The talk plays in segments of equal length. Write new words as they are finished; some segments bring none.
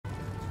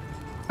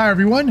Hi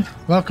everyone,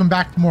 welcome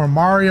back to more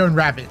Mario and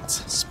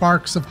Rabbids,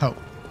 Sparks of Hope.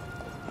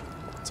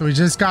 So we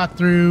just got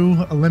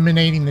through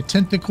eliminating the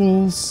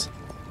tentacles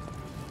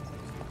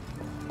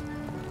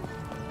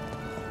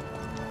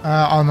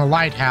on the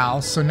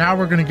lighthouse, so now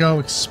we're going to go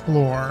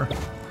explore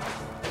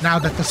now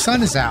that the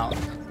sun is out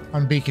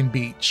on Beacon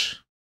Beach.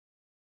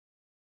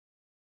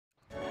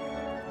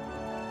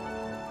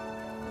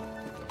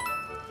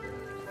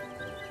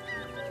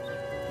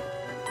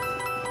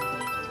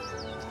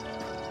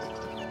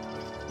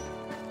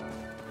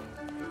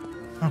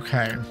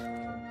 Okay.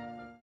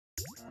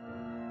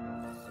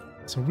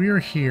 So we are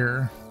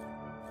here.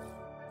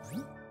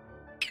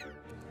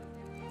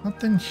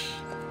 Nothing.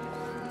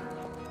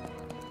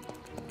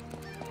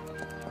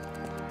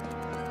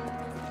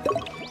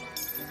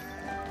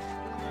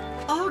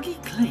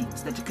 Augie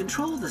claims that to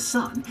control the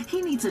sun,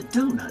 he needs a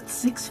donut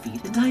 6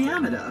 feet in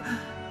diameter.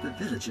 The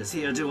villagers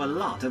here do a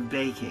lot of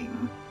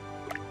baking.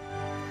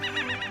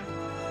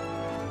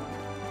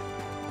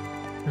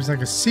 There's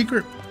like a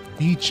secret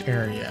beach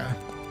area.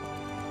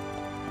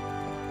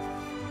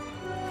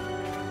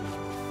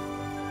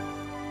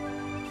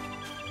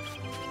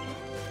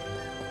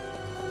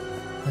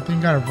 I think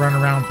you gotta run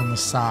around from the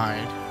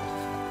side.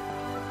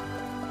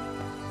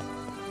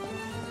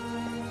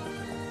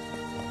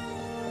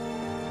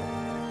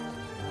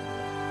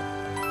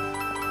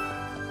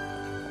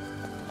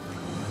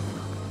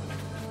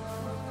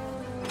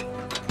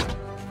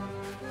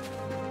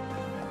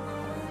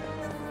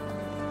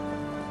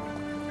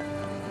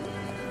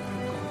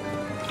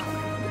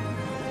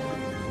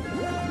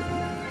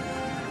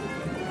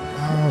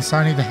 Oh, so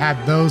I need to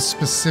have those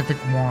specific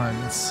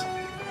ones.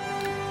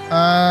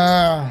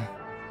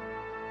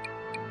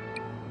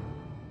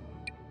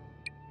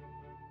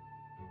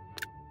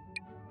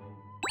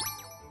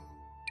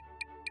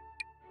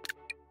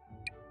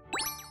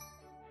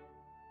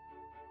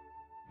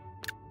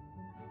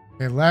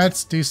 Okay,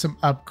 let's do some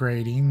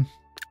upgrading.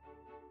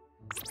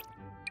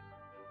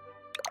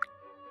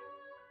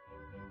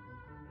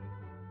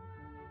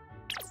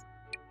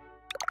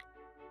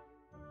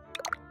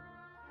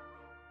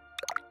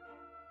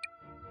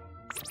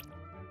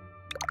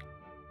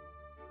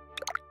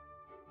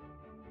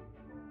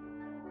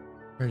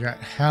 We got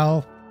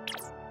health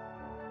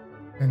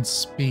and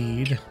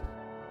speed.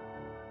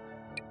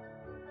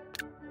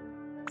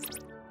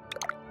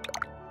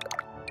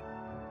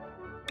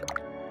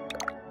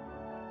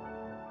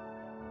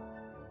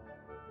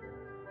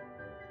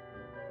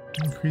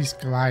 Increase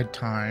glide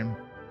time,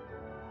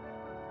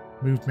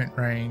 movement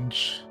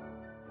range.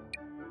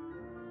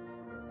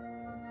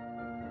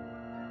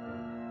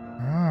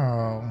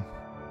 Oh.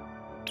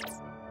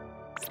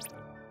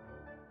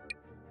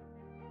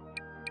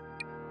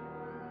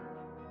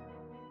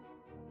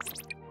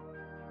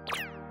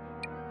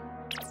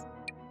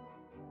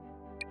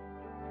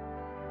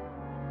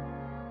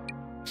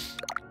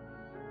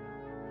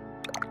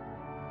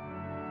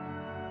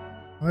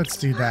 Let's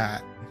do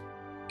that.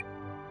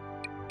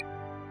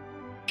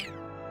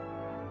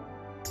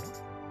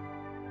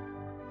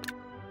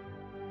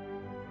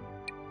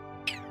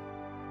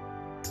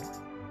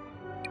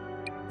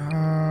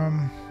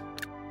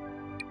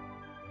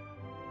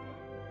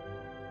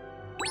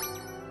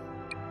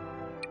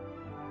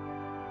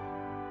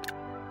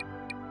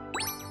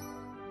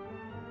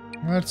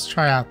 Let's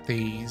try out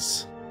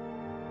these.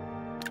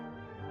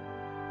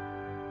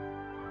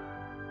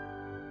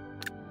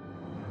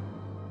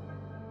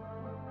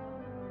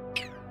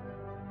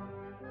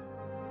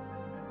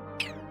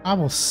 I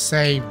will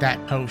save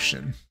that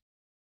potion.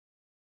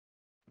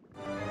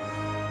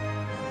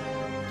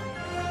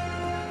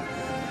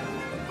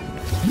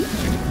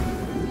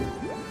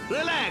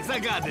 Relax, I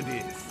got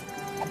this.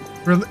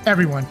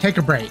 Everyone, take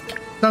a break.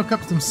 Soak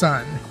up some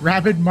sun.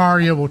 Rabbid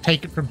Mario will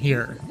take it from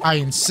here. I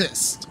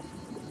insist.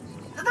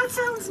 That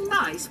sounds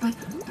nice, but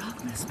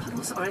darkness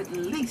puddles are at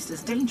least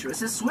as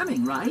dangerous as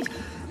swimming, right?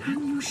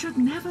 And you should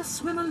never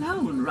swim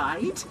alone,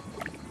 right?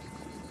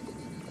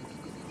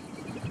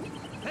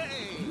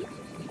 Hey!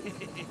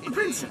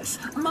 Princess,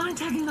 mind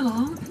tagging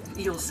along?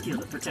 Your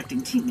skill at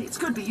protecting teammates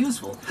could be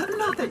useful.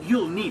 Not that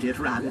you'll need it,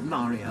 Rabbid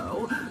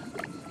Mario.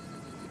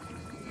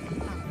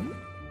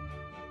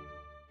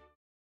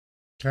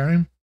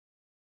 Okay.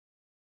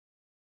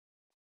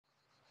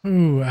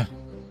 Ooh.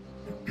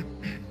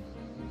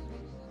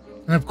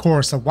 And of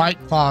course, a White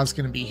Claw is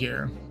going to be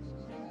here.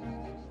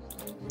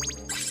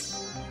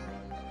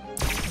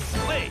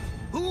 Wait,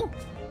 who?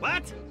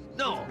 What?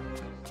 No.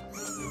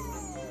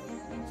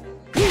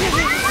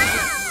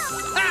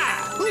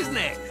 Ah! Who's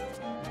next?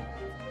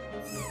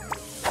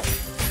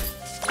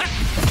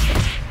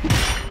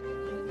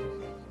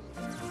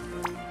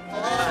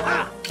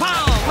 Ah!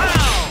 Pow!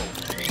 Pow!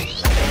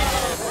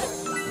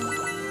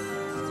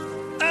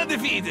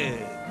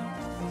 Undefeated.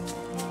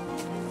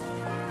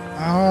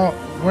 Oh,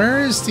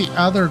 where is the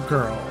other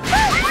girl?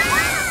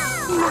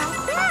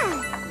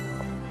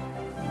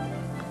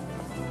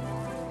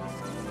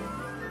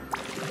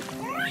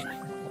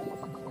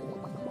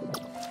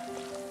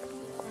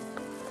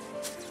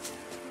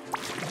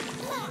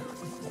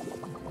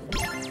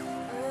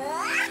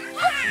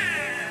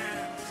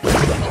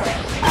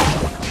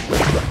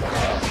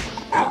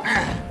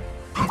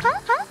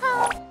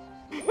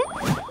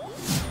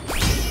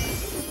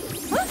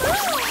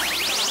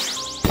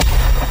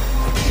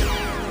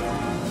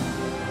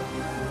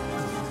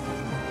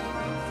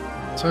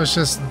 So it's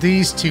just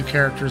these two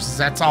characters.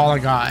 That's all I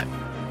got.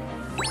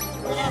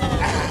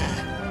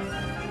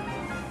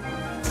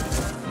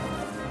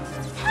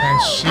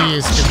 And she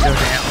is gonna go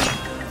down.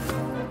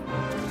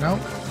 Nope.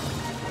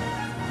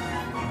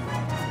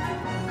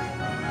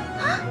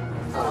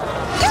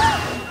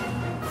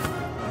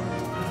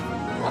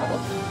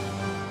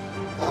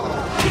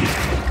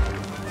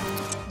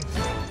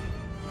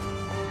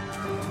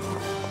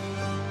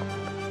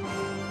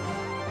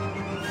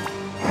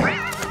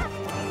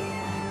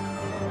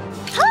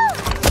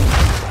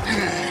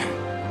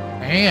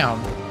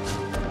 Damn.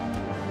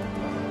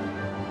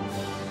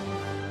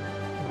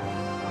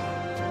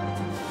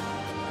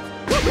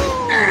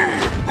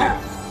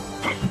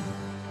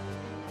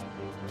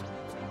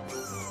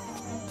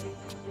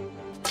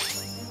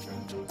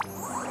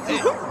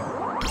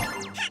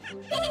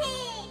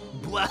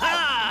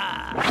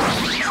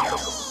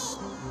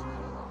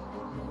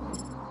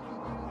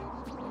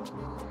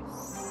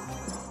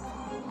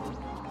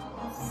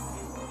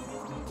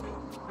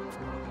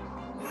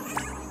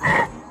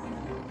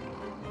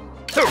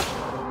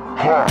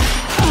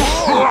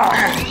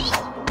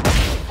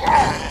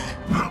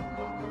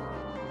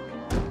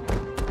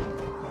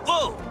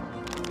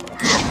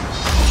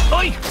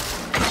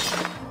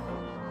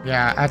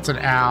 Yeah, that's an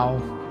owl.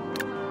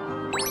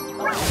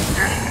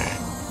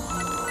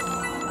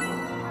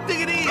 Take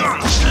it easy.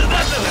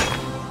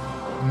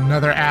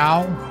 Another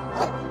owl.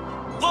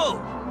 Whoa!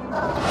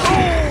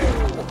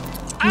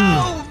 Oh!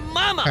 Ow,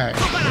 mama! Okay.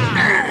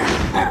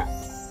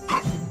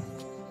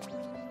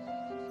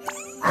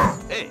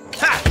 Hey!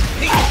 Ha!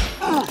 Hey!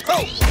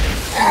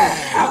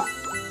 Oh!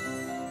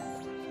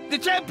 The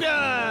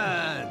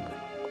champion!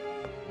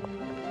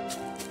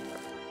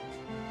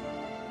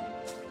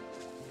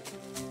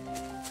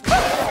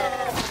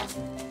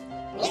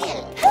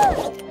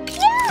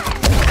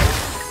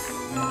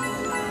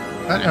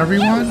 Is that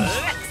everyone?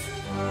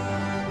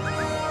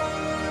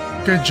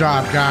 Good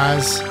job,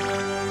 guys.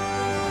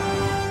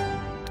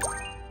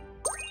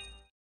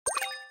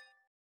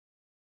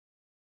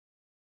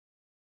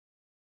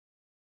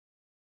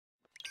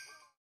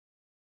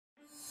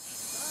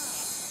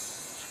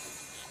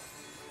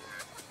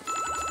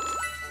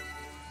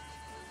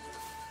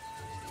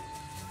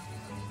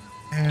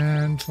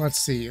 And let's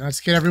see. Let's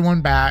get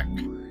everyone back.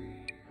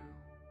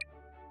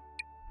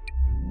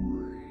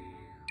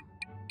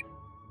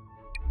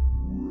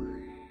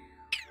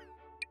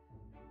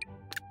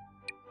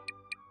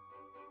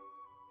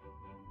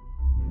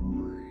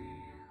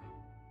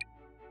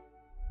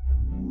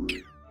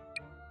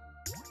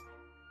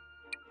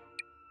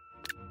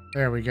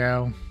 There we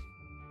go.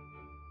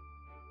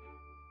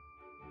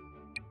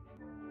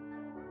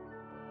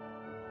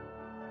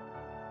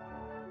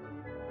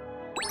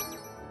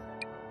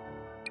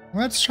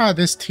 Let's try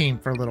this team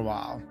for a little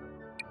while.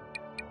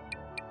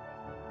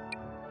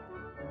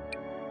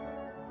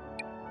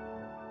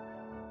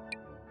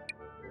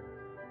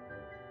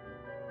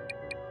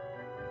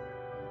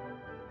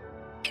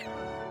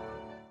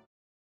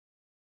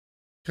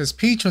 Because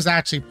Peach was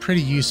actually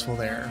pretty useful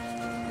there.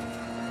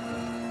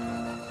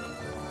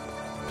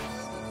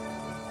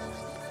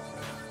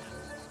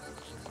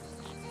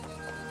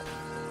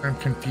 I'm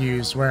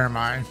confused. Where am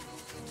I?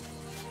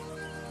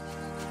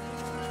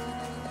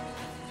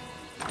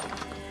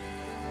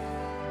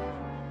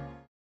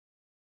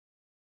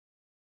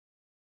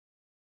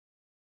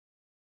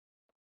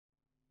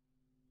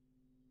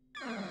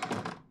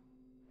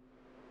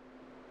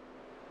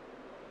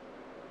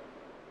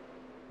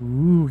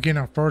 Ooh, getting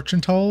our fortune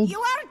told? You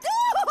are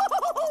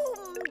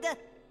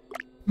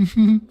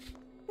doomed!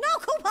 No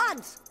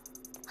coupons!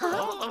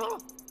 Huh?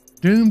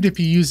 Doomed if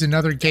you use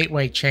another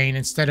gateway chain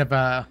instead of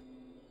a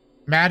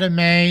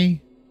Madame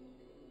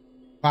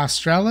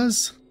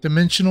Lastrella's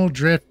Dimensional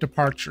Drift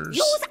Departures.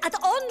 Use at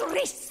own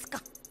risk.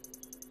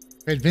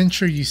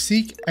 Adventure you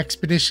seek,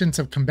 expeditions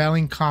of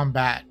compelling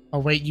combat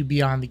await you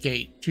beyond the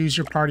gate. Choose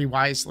your party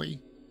wisely.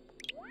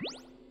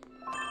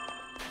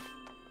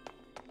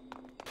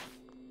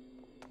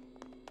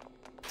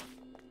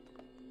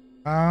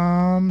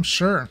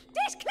 Sure.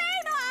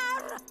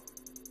 Disclaimer!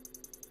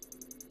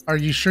 Are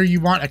you sure you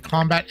want a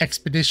combat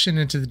expedition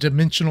into the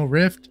Dimensional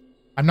Rift?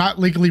 I'm not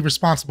legally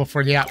responsible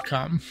for the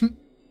outcome.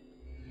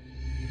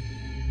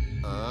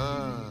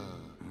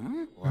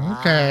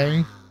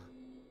 Okay.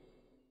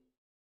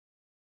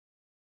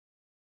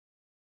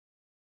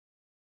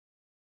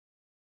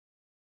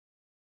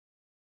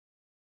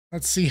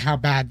 Let's see how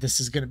bad this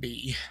is going to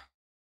be.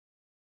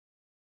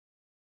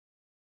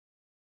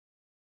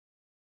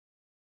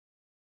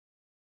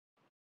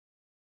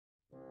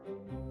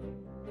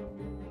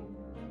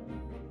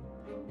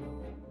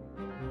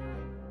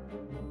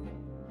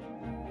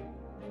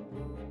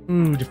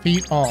 Ooh,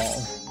 defeat all.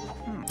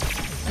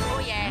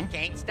 Oh yeah,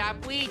 can't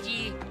stop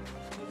Luigi.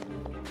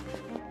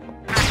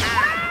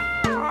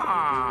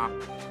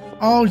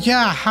 Oh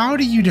yeah, how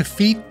do you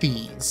defeat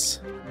these?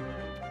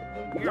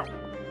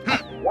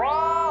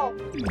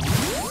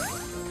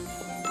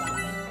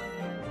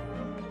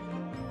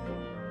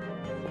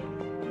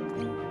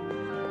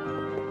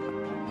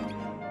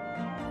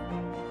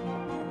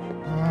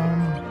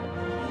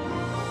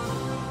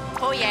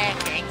 Oh yeah,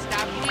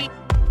 gangsta.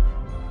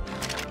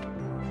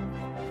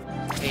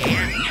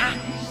 Yeah.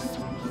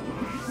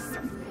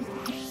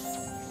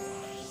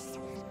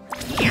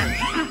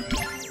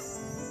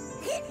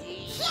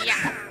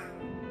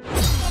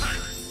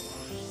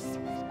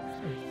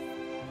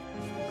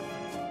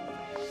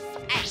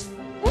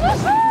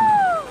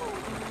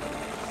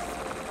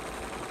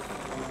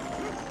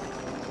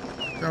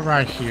 Go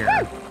right here.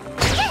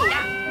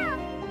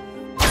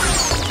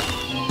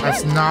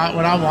 That's not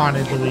what I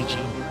wanted, Luigi.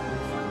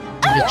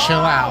 You need to chill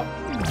out.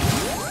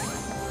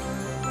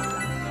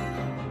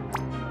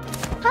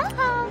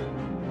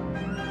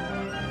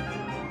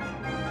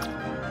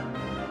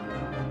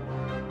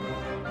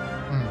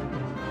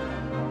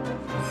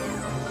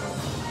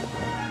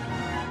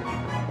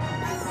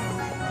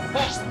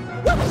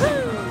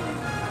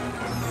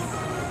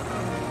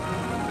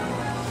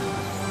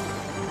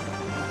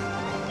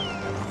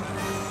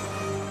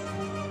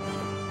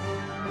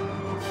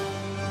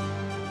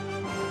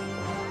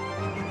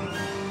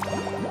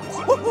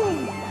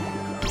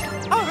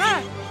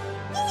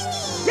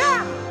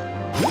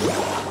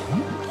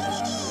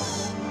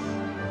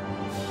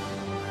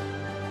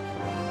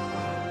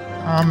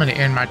 I'm gonna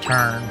end my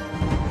turn.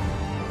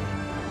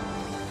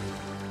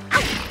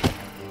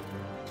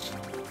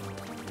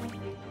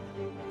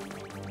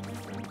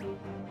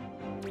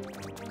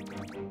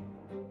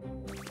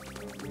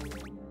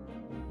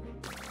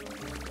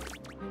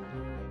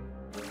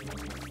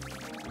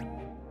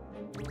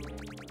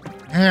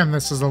 Damn,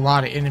 this is a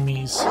lot of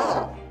enemies.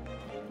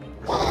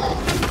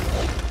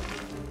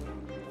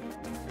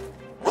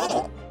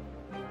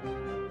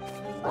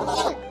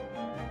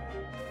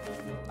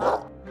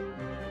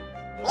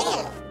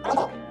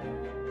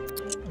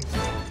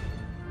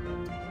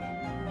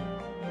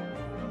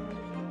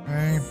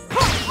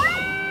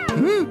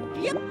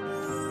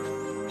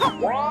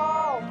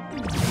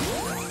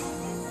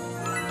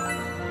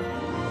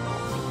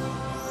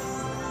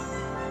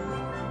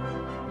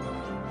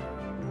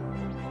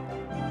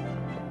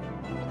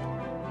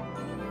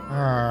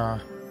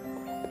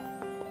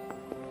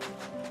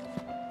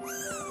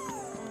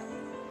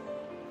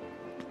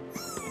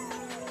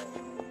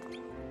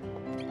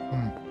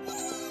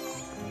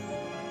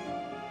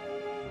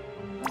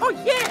 Oh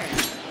yeah.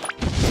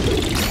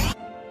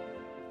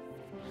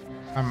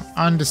 I'm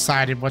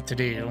undecided what to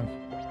do.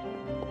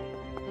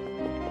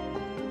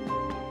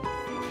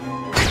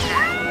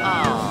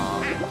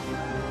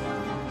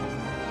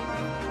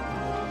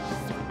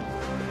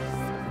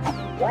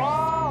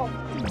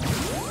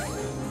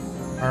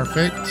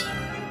 Perfect.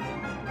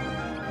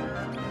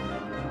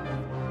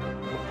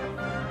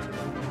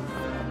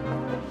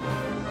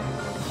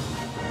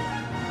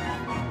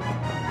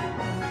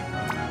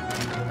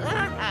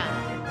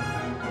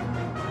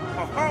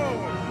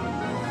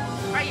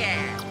 Oh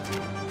yeah.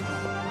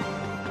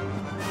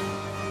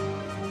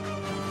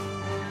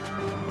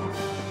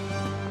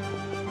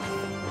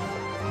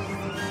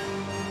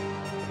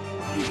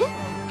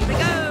 Here we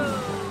go.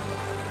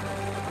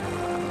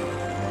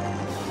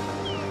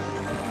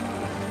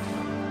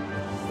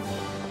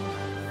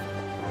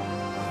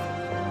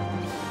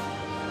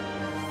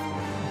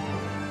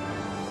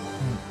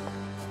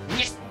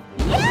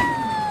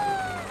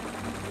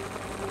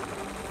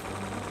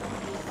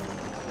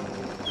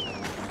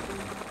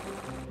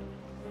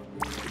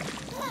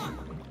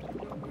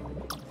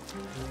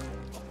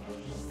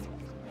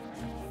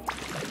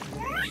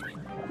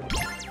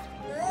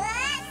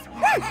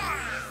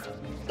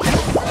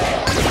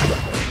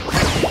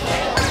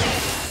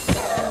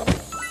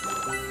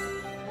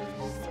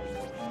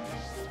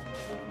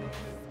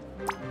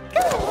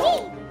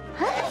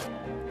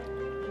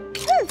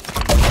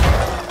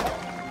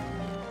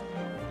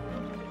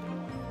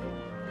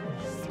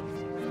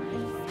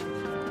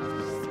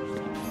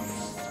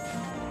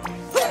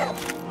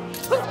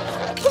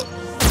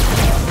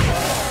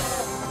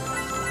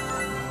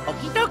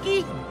 Okie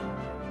dokie.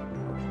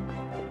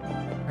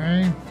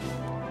 Okay.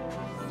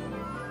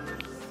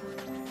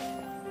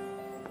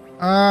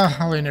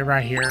 I'll end it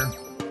right here.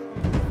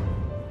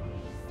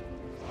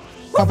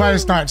 Hope I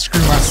just not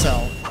screw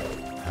myself.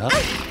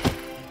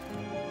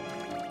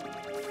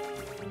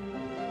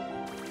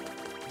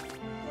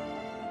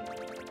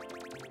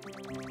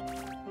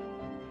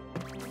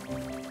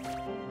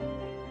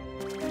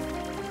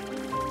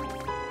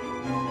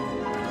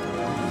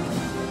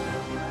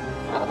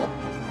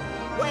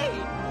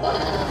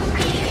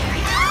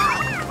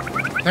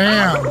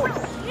 Damn!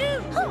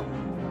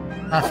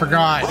 I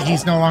forgot,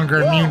 he's no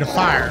longer immune to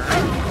fire.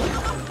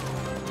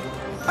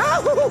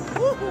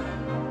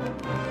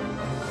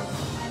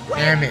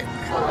 Damn it.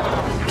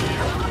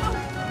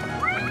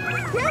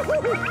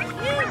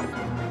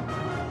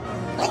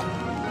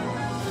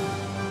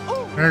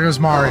 There goes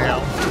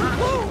Mario.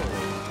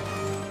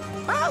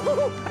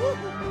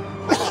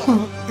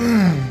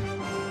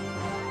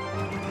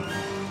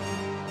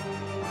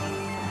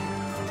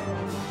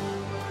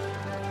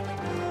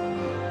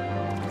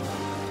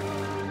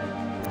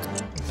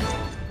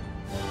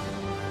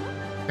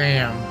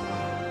 Damn.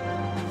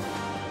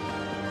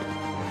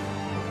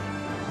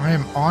 I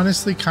am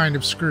honestly kind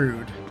of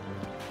screwed.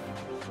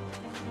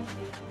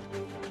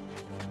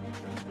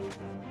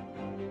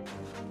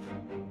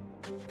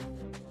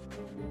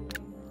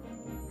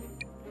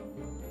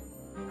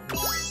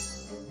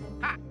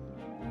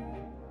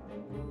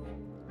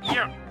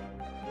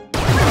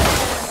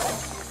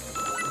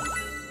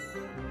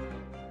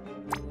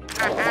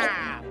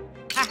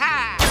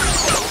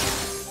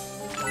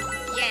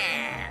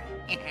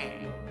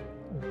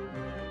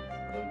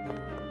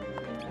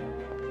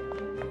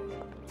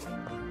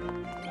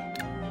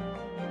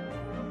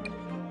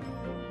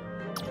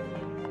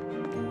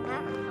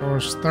 Or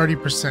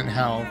 30%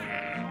 health.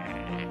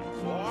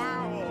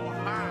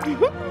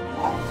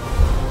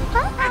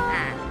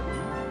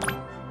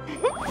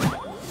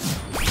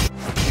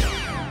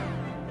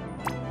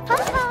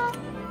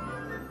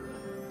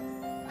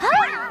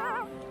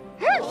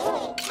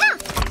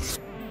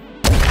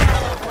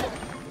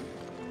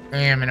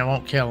 Damn, and it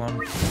won't kill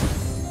him.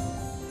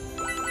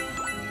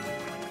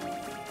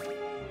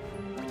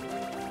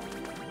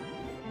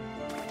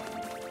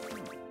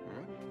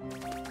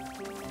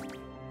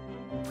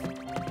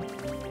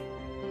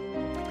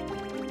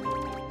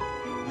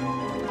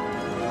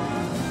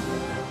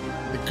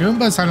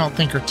 Goombas I don't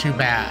think are too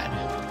bad.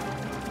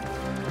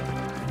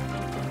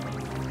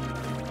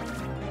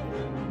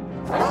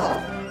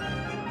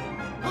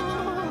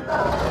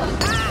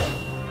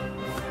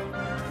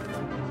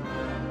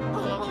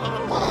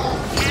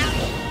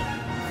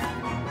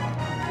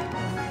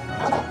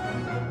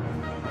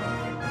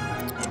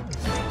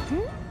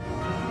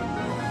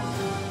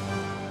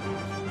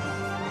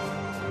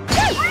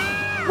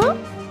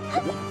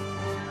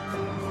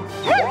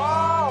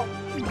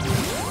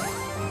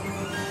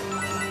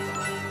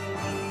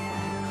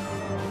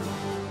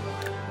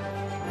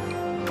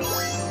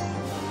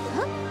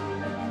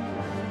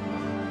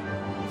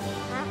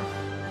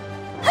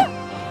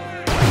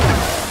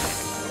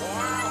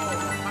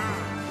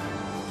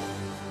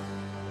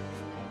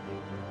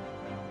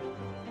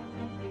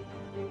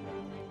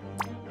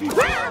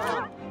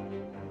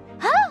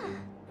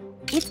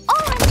 It's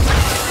on!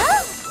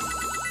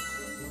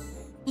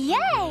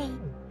 Yay!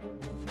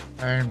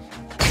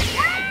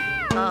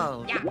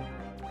 Oh. Yeah.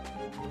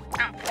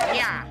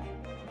 Yeah.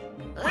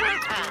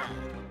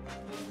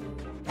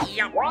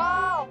 Yeah.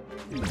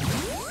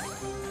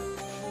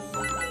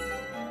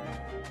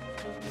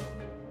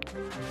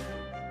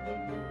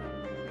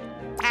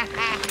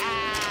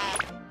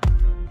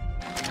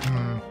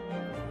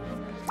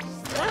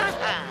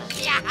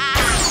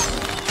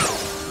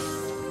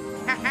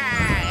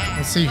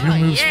 Let's see who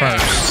moves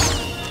first.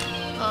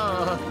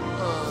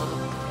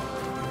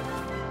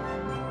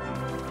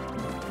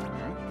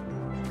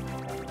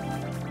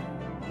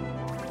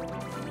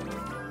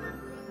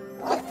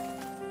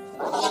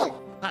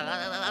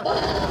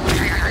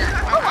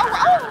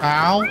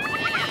 Ow.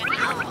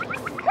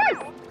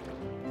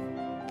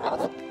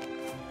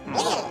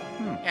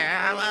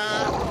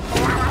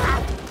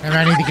 And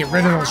I need to get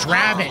rid of those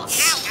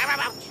rabbits.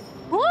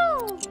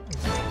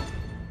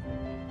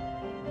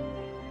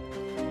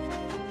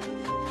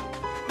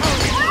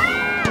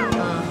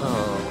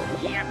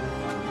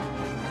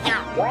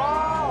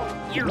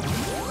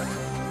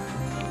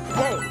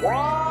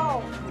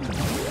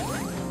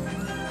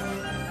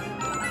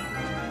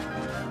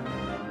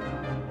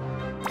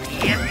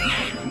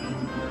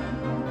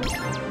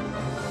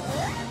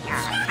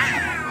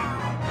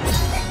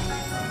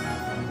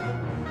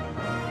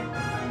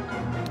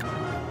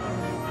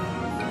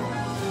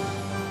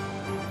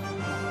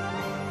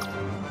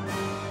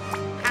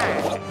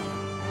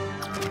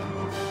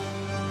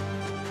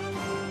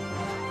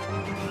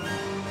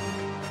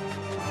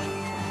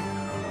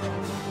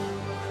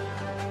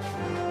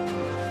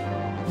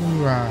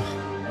 Yes.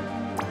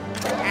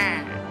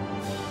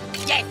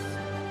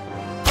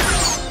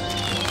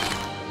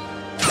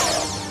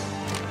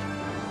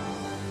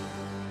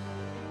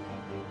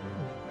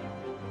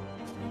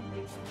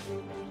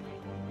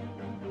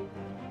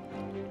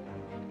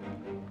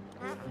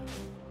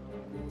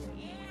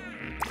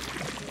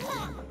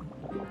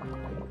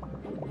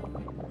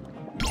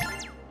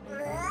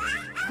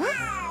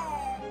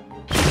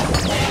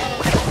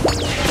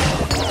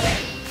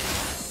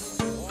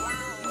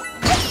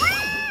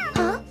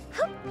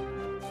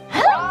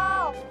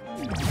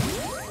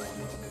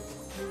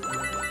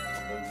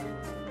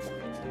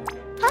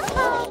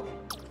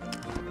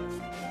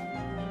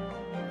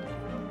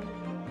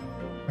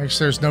 Make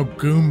sure there's no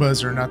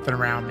Goombas or nothing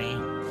around me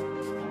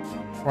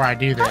before I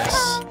do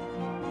this.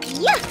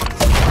 Yeah.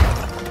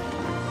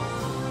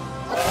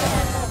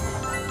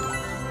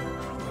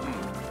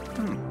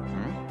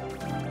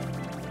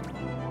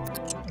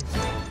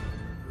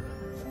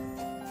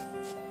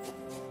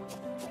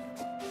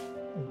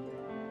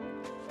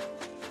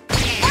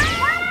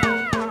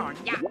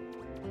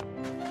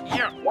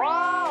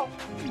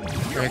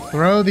 Okay,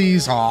 throw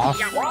these off.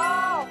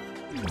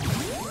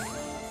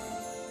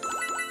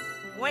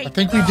 I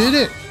think we did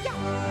it.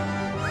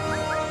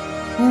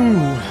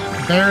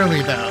 Ooh,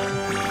 barely though.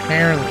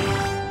 Barely.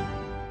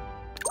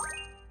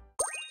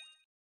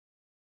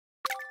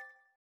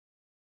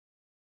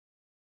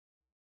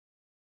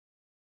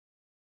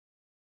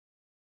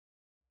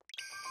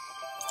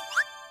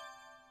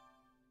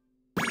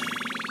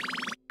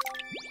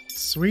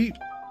 Sweet.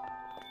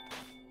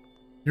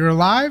 You're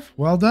alive?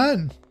 Well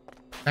done.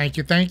 Thank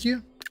you, thank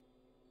you.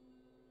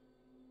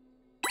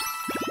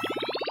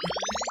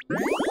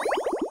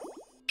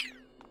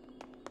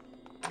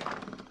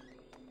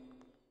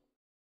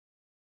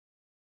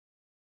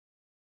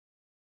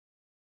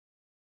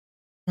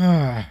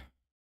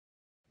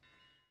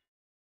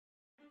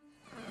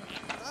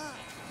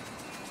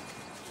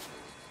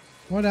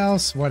 What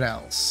else? What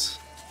else?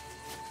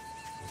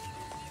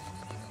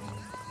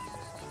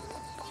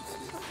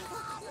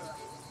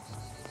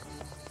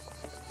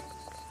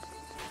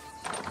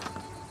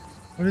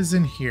 What is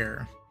in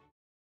here?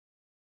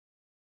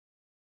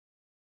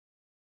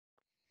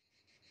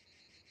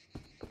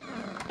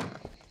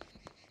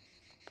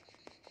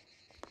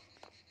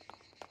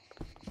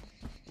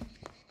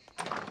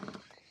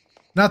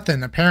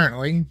 Nothing,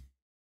 apparently.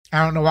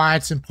 I don't know why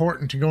it's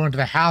important to go into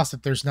the house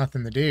if there's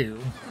nothing to do.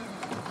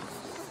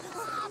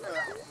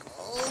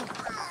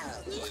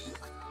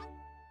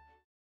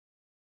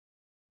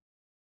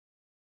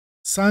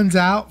 Sun's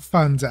out,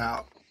 fun's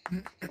out.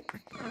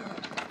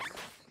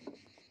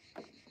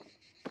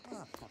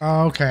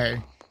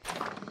 Okay.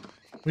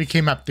 We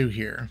came up through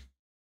here.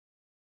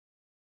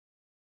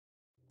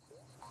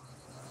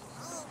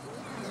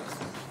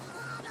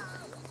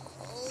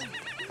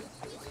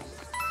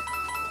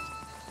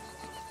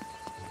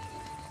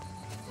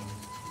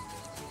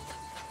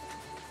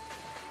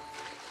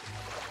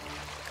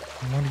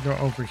 I want to go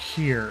over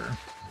here.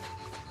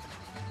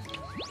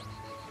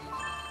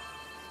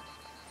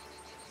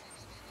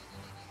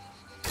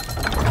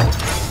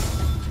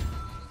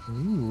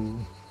 Ooh.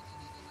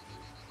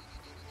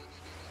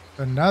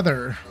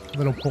 Another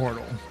little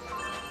portal.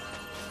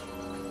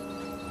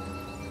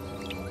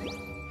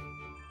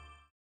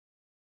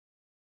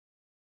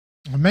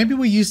 Or maybe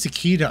we used the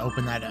key to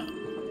open that up.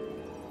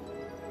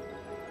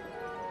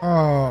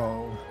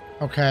 Oh,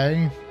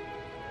 okay.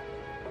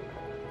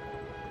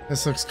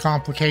 This looks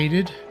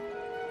complicated.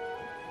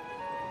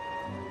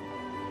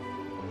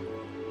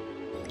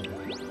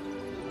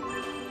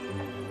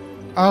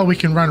 Oh, we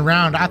can run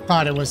around. I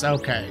thought it was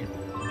okay.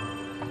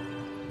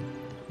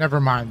 Never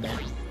mind then.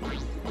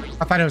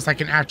 I thought it was like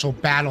an actual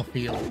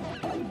battlefield.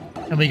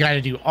 And we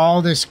gotta do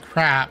all this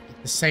crap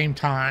at the same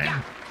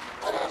time.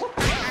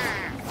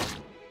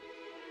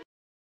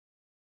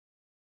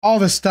 All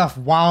this stuff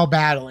while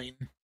battling.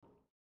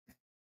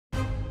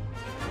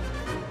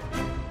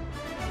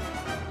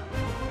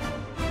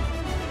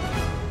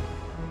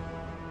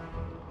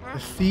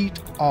 Defeat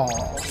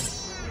all.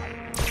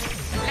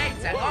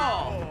 Let's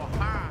go.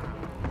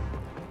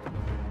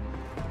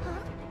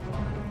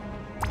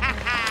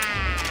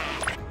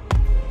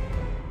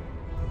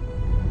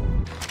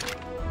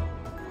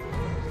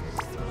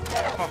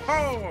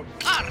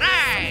 All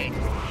right.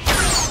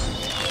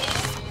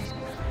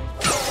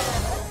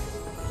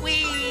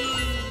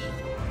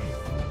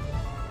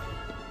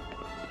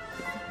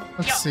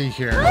 Let's see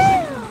here.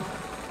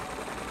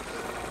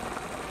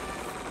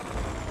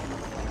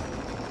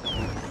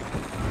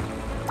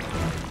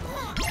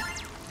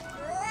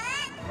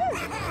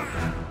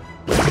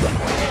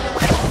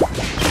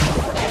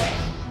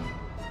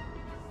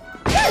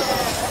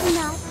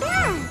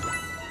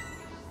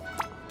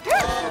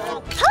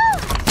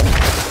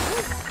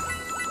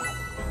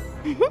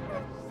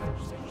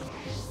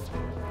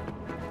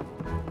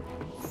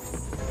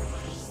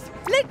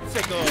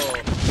 Let's go.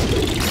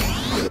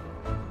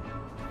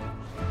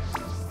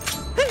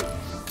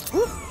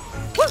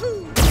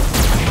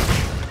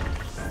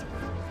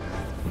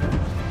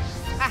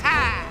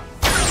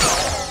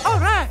 All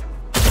right.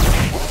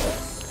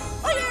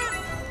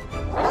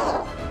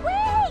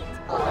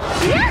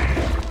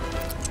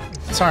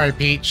 Sorry,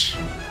 Peach.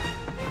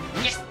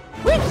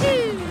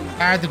 I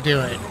had to do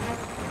it.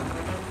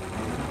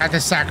 I had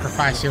to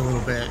sacrifice you a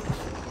little bit.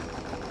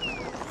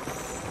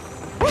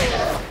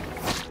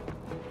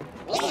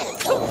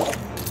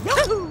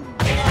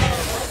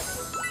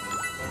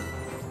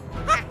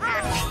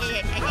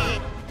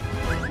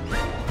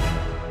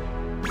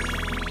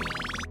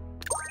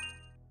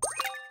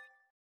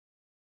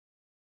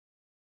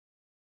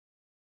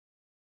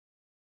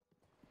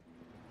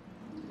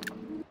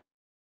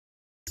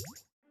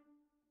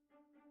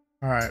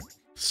 All right,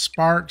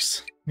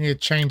 Sparks, need to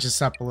change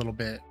this up a little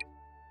bit.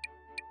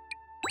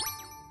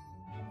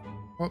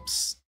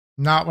 Whoops,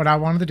 not what I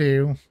wanted to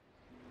do.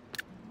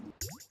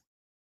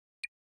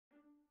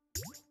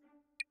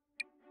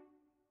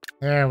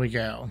 There we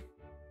go.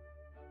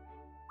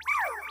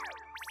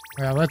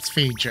 Well, let's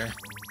feed you.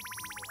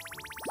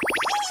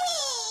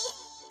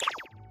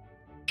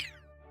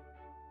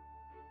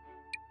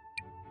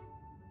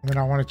 And then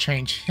I want to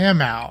change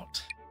him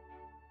out.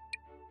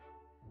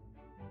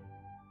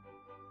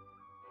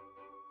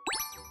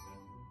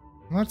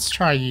 Let's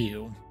try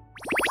you.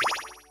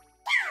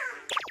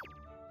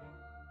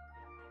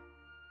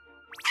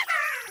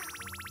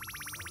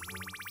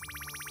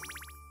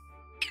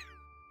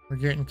 We're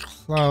getting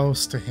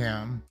close to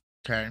him.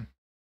 Okay.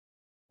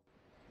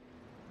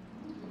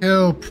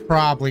 He'll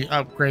probably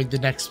upgrade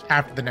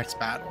after the next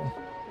battle.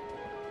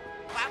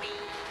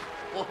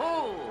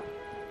 Woohoo!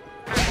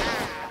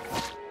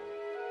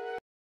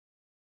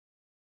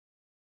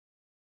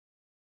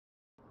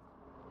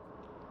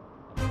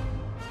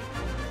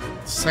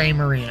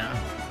 Same arena.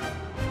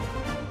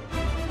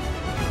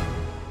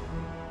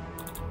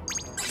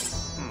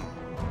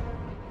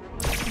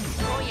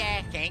 Oh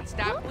yeah, can't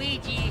stop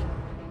Luigi.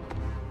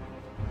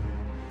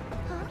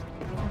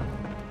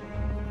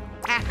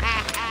 Ha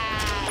ha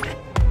ha.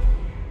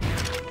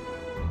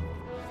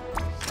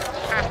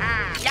 Ha ha.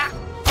 Yeah.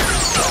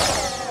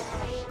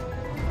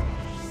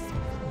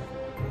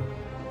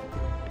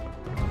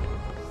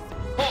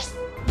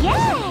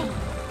 Yay!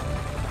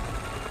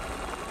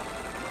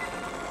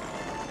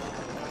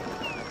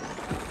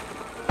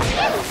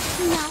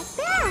 Not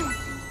bad.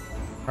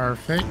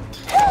 Perfect.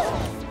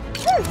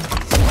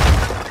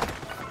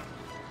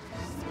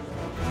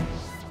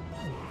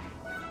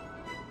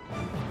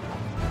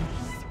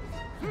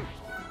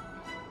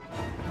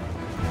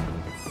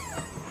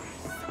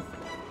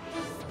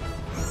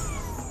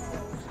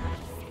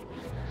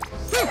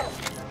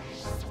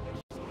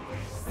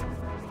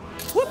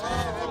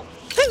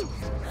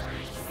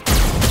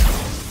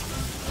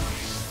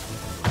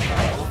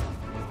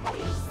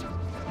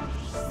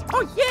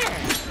 Oh yeah.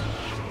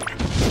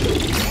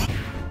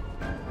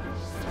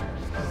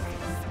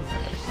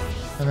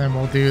 And then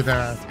we'll do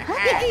the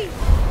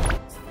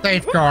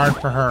safeguard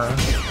for her.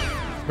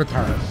 With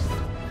her.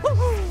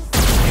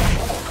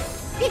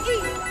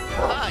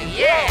 Oh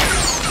yeah.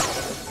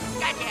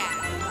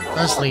 Gotcha.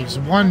 This leaves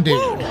one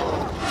dude.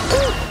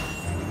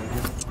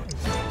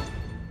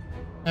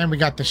 And we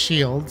got the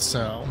shield,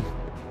 so.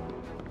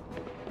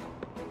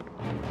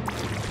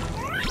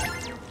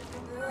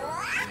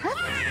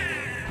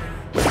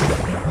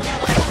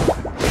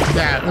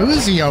 That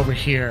Uzi over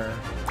here.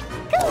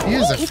 He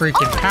is a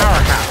freaking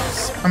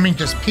powerhouse. I mean,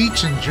 just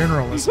Peach in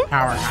general is a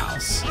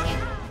powerhouse.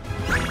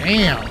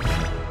 Damn.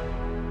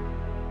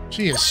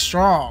 She is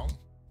strong.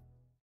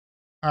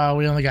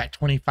 We only got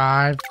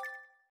 25.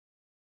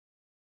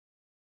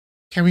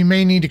 Okay, we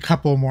may need a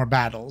couple more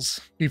battles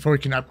before we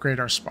can upgrade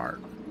our Spark.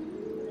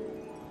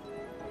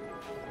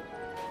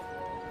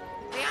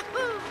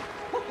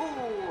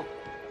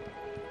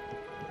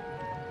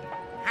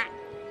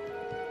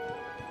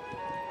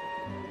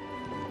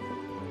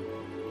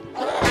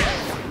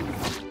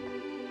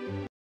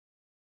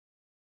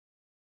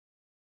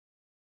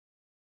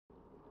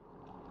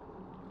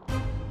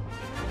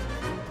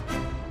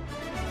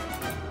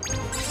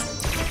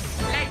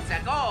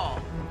 Let's go.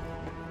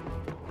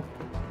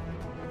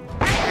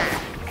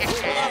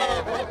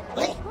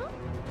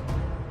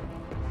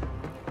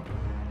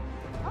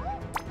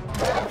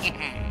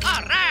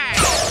 All right.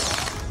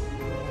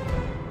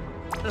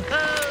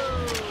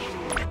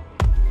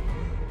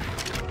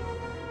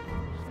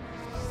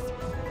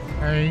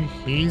 Okay,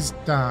 he's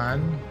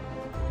done.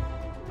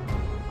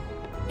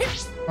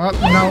 Oh,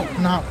 no,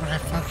 not what I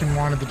fucking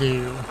wanted to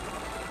do.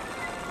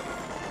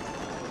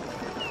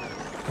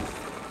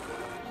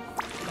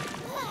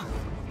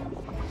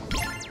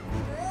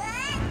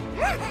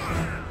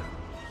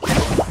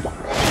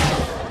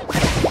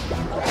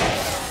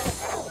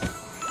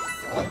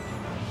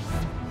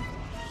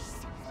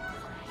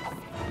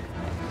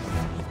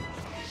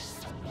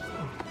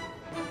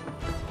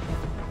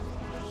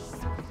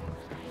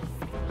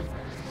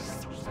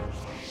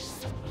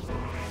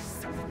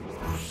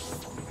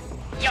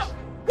 Yo.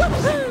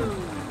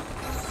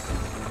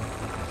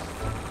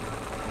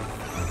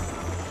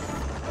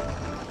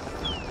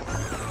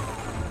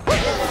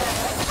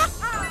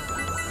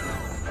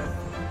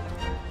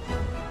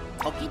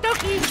 Okie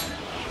dokie.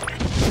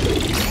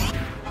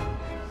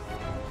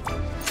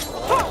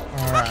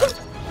 Alright.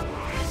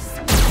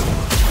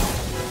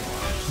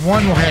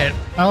 One will hit.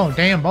 Oh,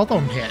 damn, both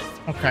of them hit.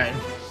 Okay.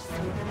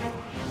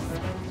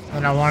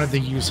 And I wanted to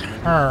use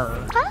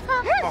her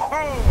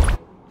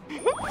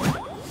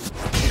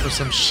for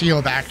some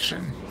shield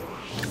action.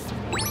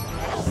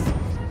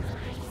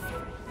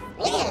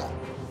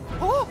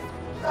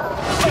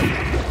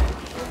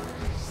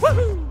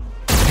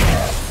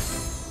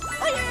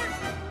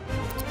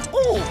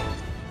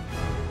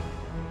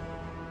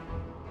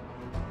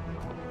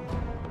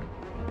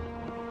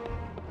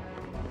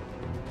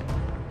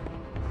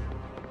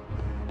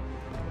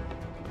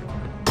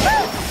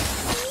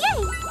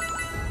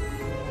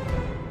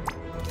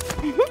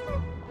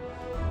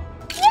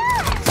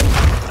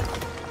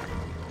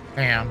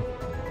 Damn.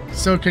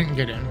 Still couldn't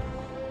get him.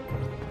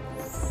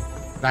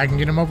 But I can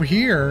get him over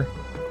here,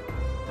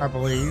 I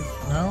believe.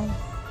 No?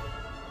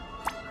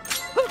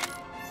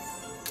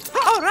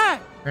 All right.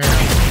 There.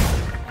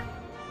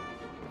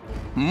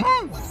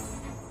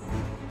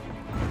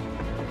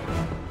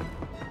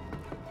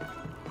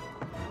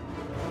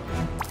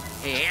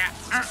 Yeah.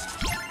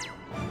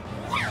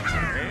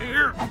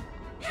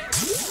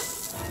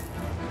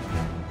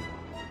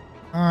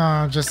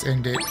 Just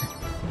end it.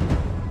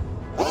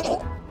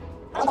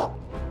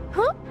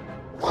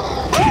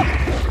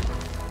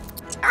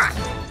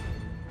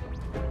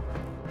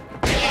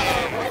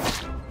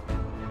 Yes.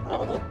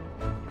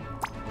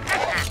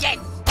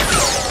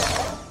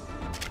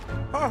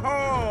 Ho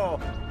ho.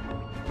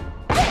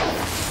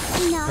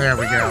 There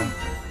we go.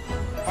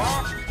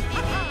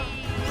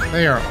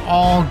 They are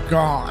all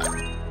gone.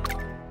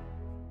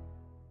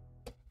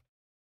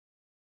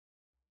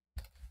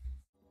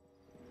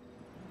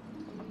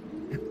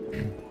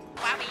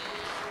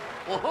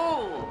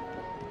 Woohoo!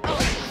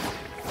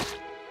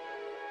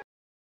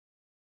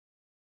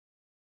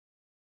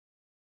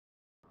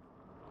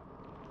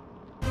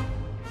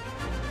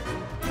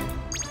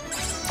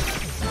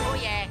 Oh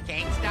yeah,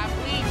 can't stop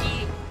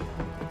Luigi.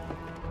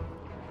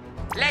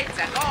 Let's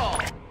go.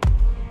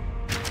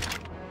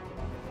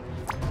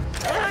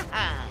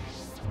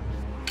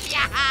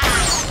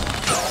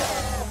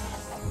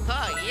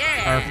 Oh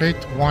yeah.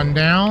 Perfect. One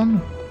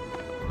down.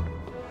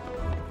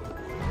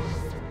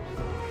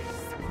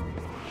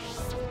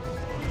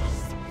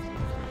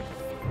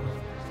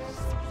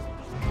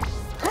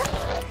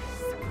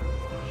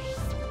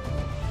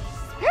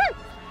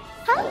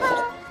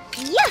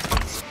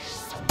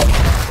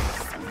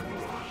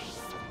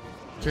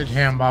 Get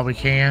him while we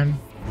can.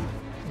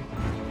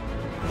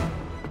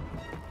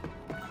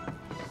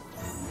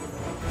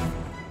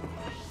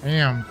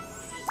 Damn.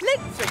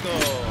 Let's go.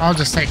 I'll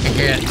just take a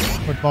hit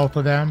with both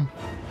of them.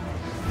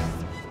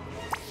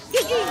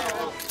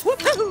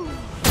 Woohoo!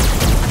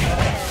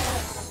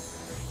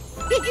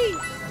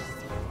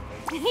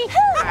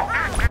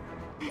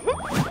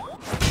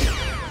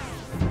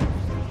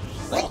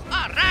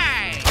 All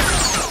right.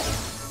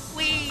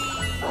 Wee.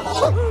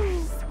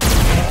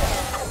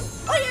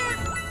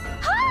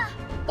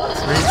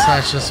 Sweet, so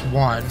that's just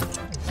one.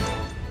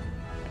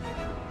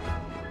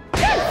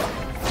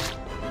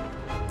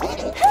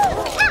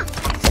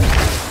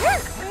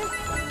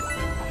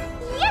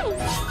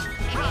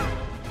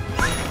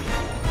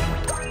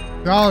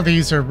 All of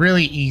these are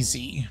really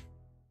easy.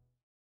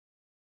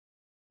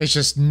 It's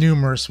just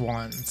numerous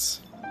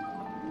ones.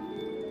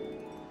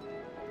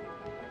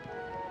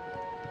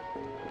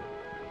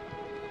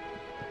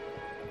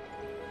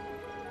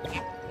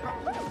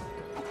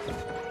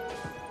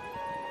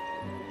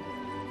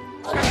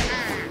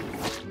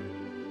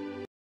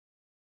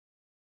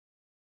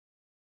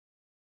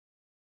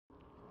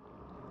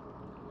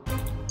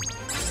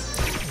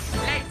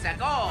 Let's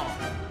go.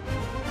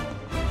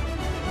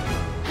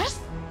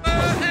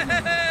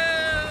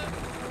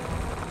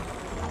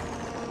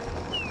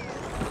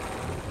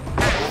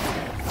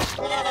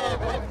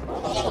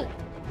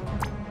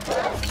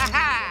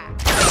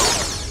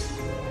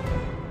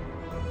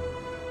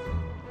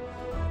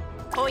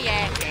 Oh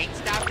yeah, can't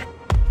stop.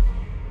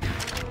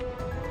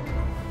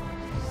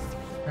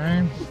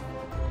 Okay.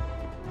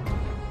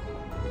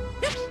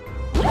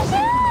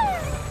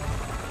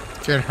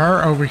 Get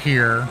her over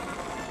here.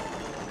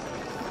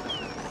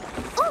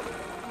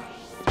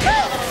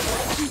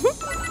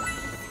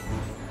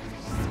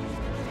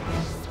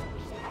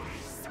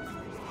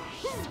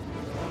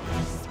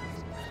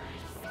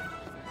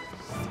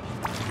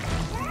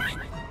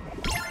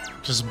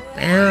 Just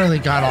barely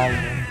got all of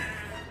them.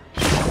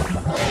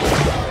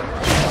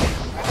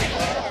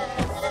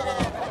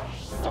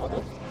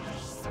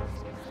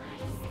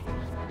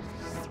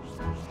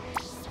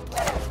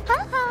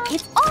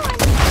 It's on!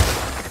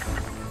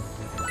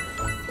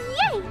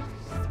 Yay!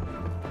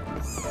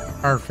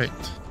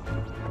 Perfect.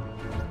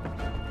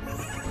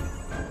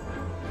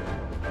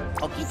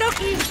 Okie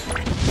dokie.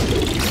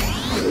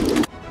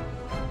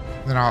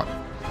 Then I'll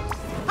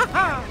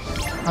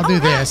do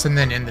this and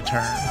then end the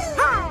turn.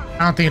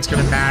 I don't think it's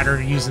gonna matter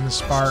using the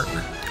spark.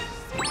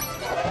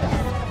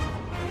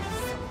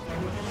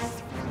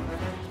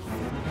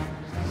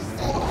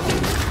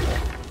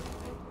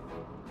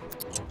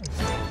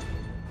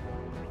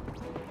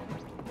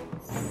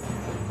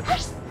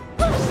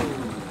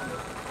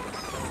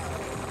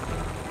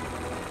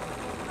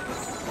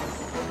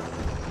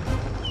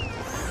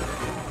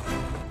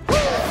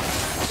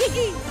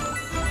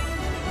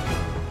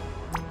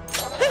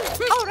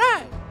 All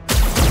right.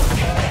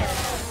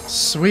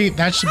 Sweet,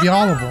 that should be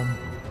all of them.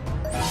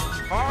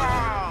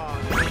 Oh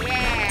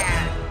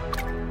yeah.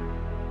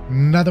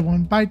 Another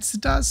one bites the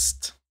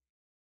dust.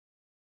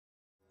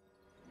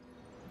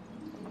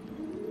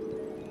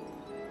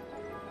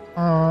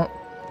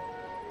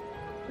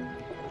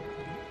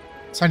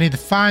 So I need to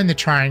find the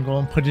triangle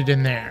and put it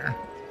in there.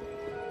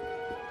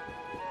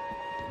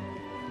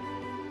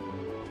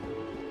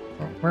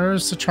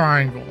 Where's the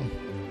triangle?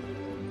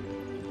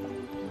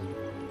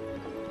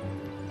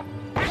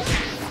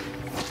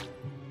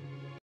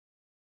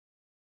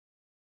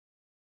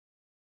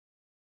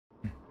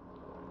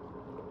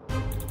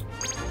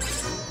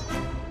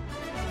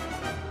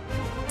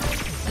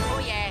 Oh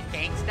yeah,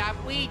 can't stop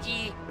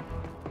Luigi.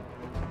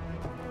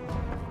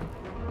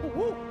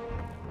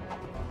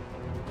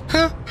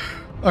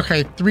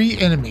 Okay, 3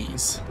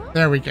 enemies.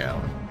 There we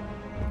go.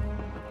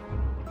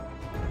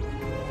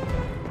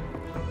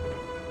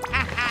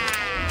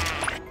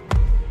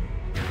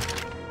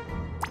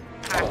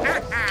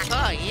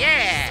 Oh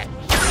yeah.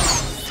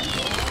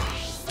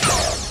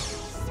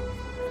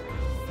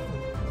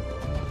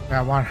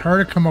 I want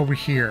her to come over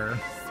here.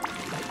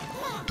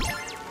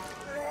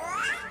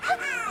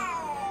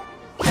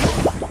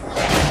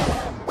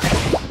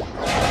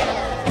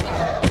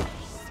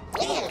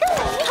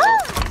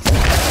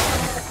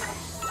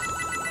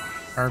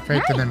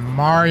 Perfect, and then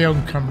Mario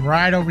can come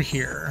right over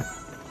here.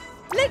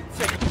 Let's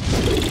go.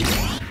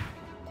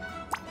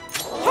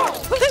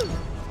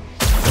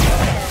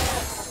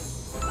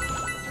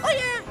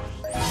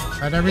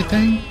 that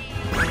everything?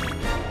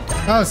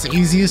 Oh, it's the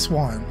easiest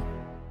one.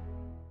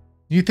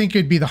 You think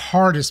it'd be the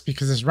hardest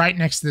because it's right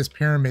next to this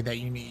pyramid that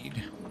you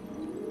need.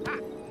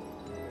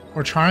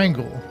 Or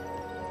triangle.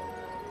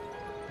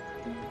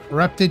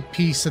 Corrupted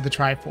piece of the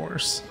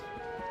Triforce.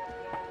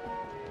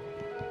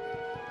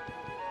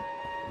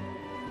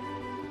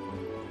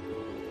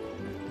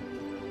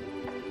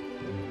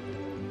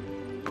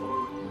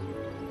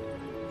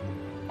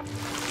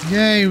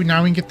 Yay,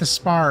 now we can get the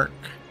spark.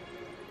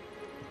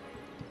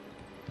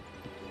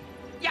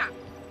 Yeah.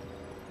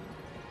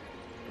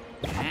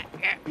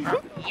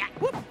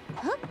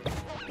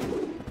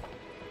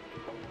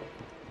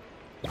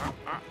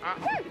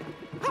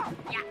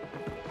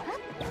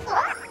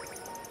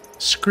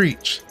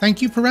 Screech,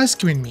 thank you for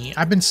rescuing me.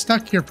 I've been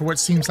stuck here for what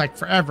seems like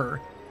forever.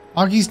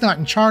 Augie's not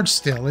in charge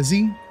still, is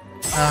he?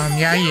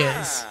 Yeah, he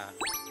is.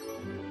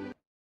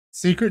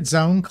 Secret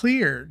zone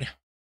cleared.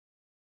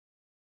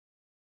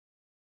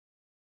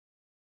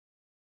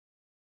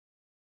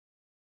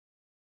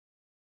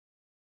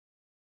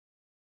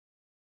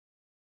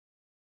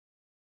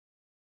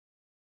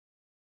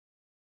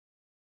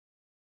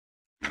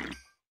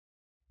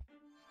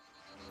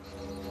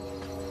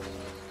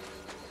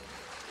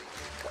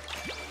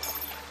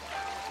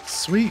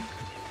 Sweet.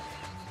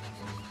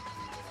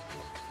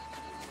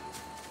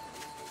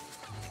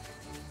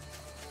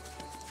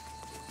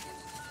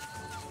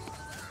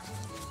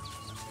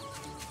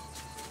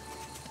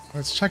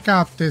 Let's check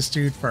out this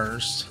dude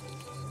first.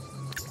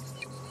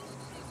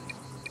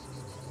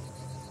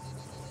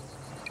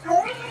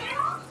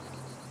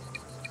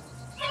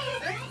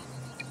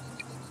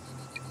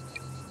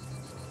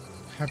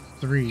 Have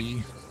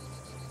 3.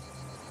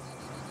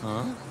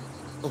 Huh?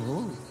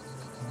 Oh.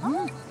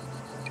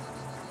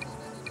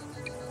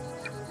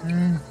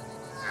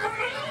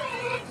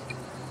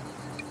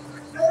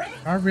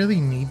 I really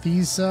need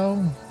these though.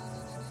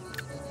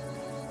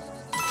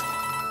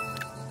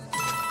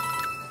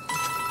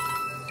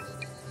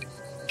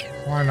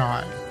 Why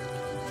not?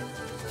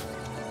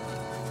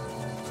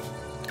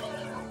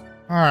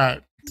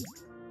 Alright.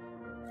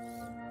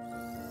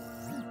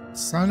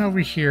 Sun over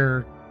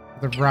here,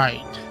 to the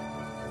right.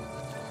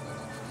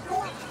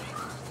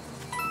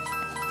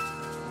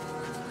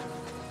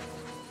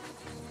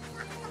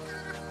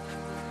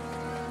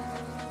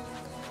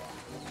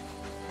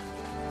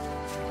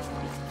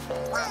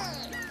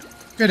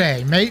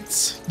 G'day,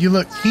 mates. You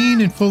look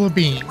keen and full of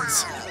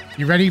beans.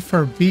 You ready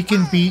for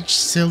Beacon Beach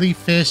Silly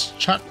Fish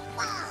Chuck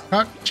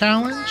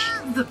Challenge?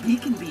 The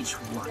Beacon Beach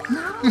what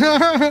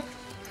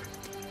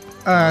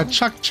now?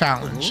 Chuck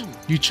Challenge.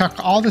 You chuck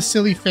all the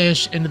silly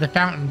fish into the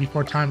fountain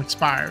before time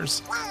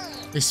expires.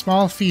 A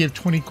small fee of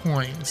 20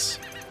 coins.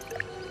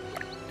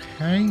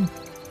 Okay.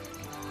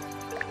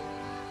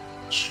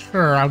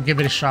 Sure, I'll give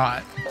it a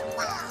shot.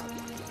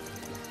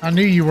 I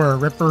knew you were a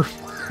ripper.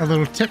 A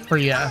little tip for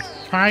you.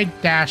 Try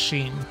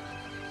dashing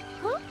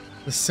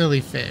the silly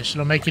fish.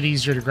 It'll make it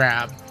easier to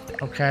grab.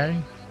 Okay.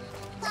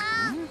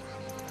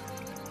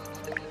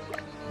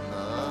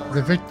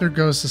 The victor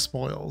goes to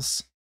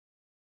spoils.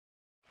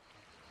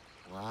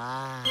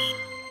 Wow.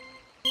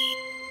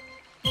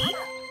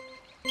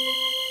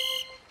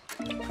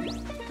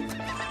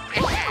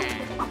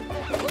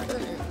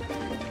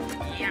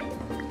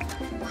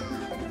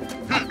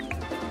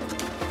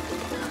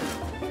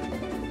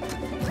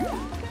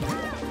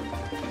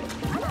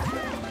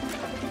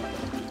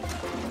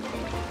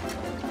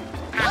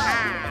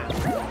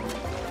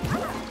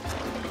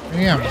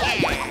 Damn.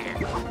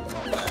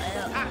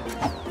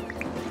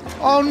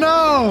 Oh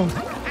no!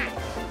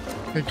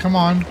 Okay, come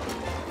on.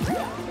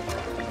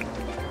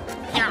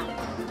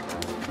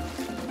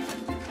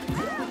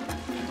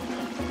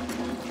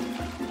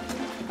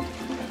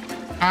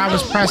 I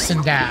was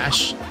pressing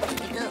dash.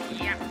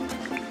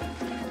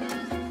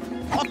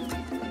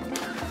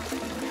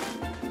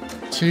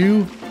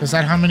 Two? Is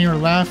that how many are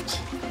left?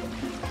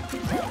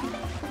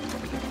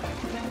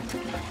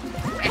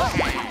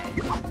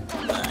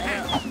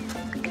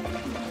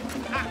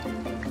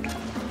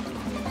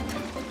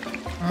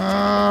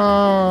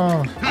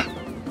 Oh.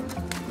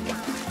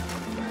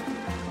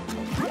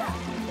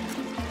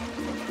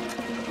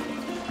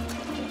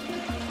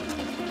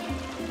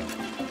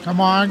 Come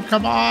on,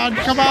 come on,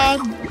 come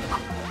on.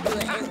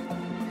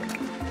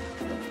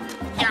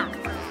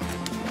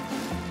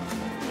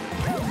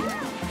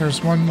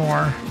 There's one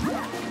more.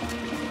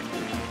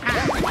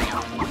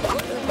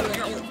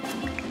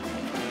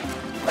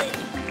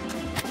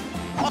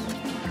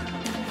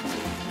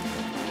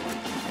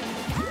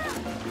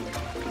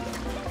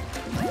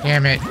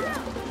 Damn it.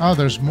 Oh,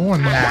 there's more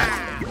than that.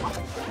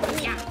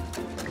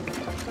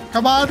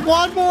 Come on,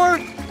 one more!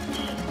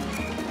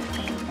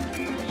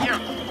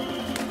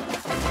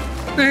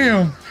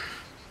 Damn.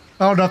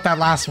 I don't know if that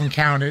last one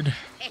counted.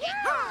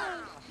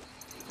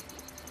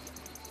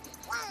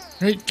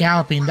 Great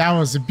galloping. That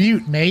was a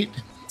beaut, mate.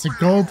 It's a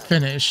gold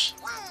finish.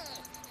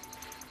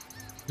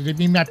 Did it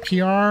mean that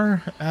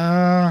PR?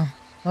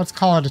 Let's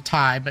call it a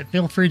tie, but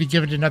feel free to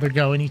give it another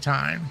go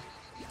anytime.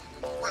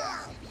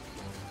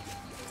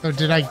 So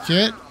did I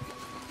get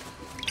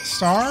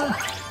star?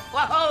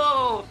 Whoa!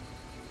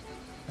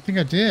 I think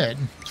I did.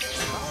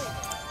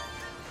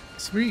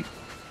 Sweet.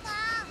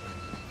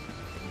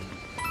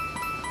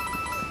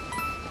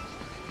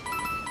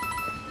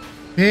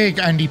 Big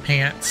undie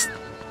pants.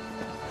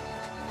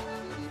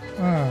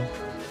 Oh.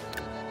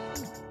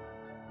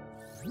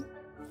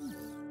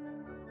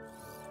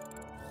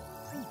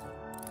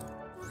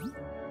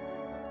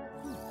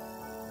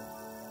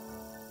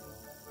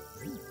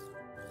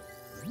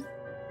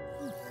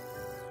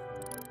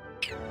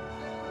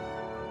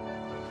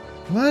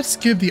 Let's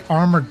give the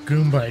armored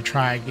Goomba a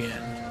try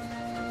again.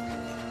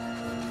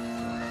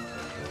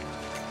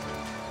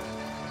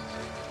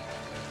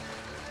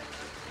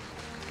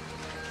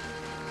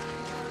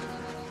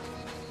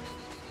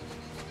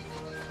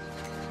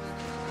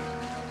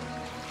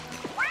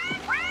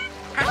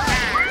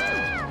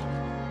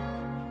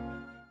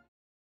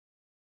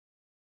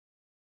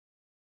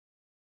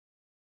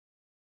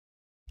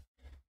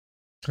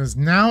 Because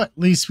now at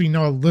least we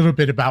know a little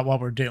bit about what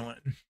we're doing.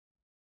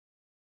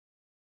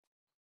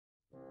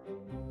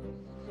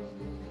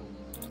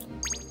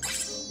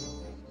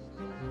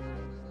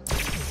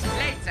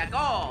 Let's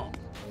go.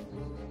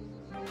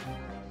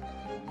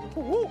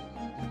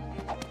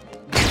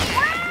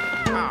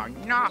 Oh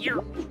no!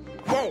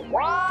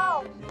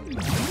 Whoa!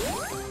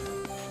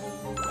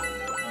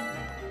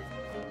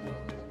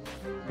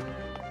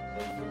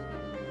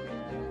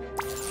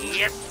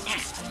 Yep.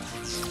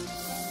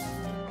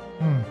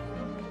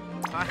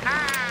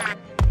 Aha!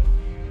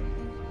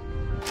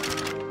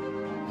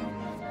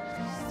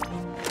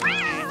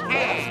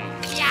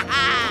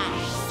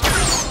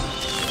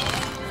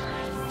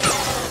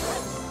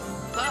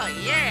 Oh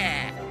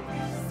yeah!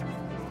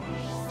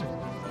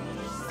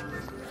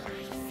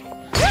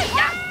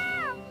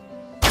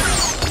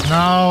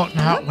 No,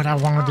 not what I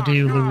wanted to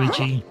do,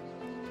 Luigi.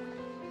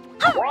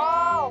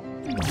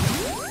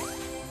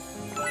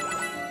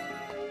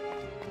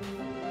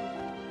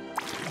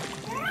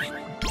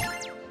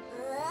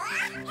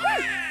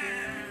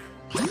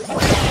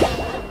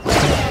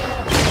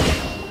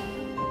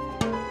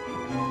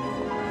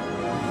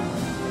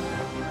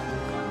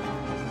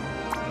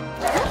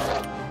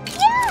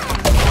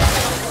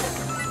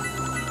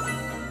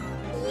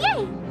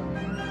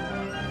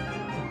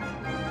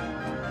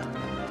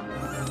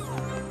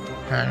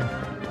 Okay.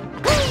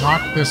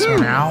 Knock this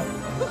one out.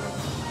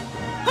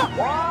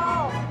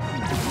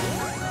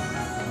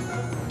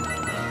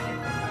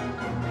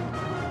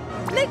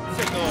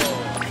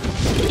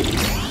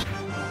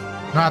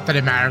 Not that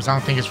it matters. I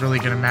don't think it's really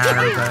going to matter,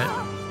 but...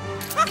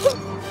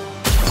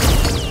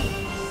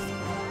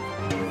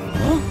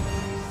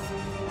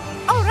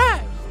 All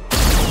right.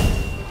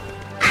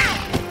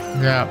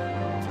 Yeah.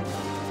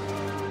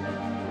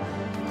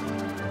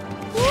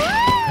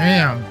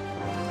 Damn.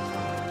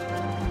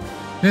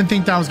 Didn't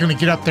think that was going to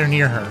get up there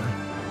near her.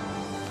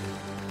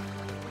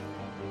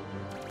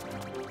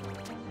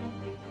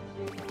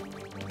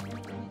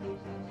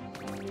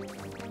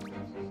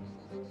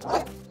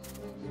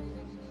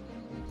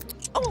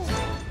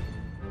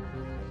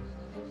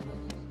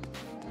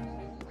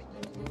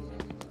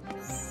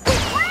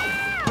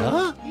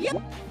 Huh? Yep.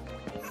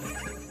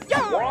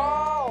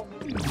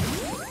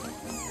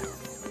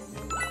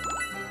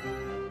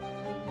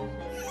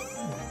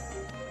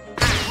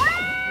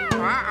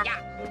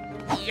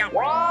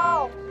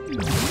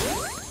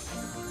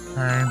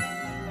 Alright.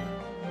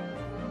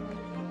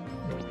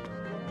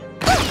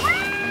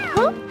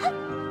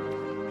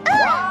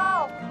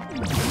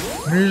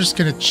 We're just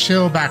gonna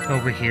chill back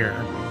over here.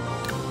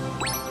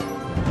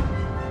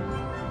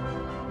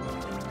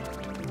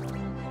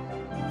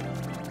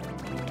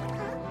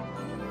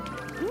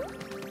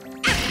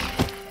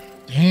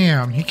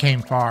 Damn, he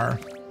came far.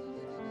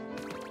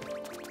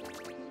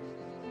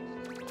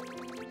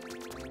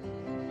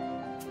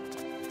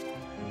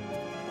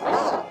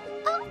 Oh,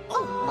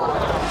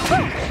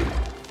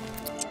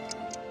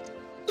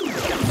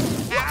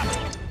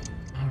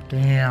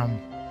 damn.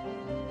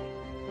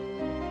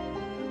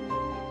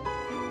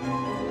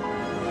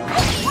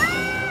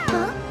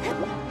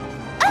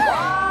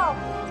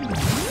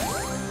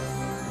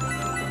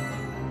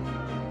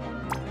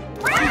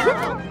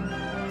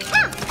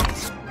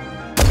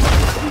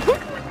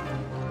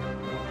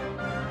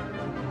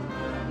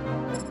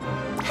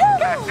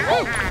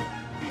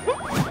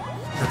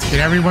 Let's get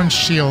everyone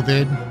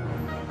shielded.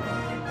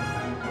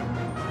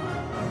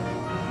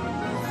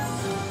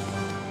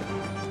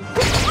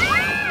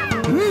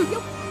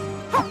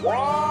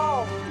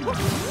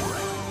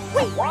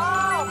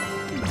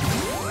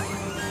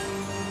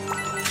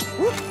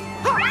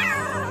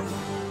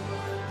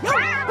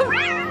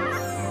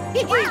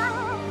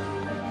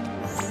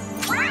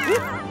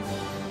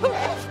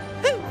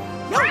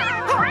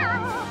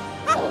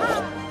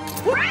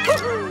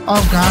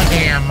 Oh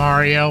goddamn,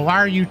 Mario! Why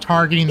are you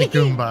targeting the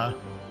Goomba?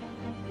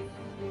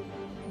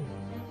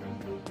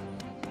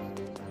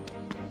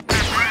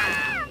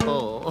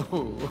 Oh.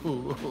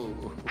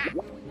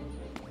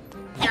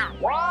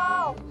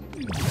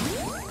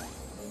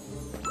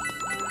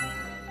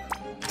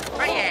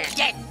 Oh yeah!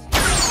 Yes!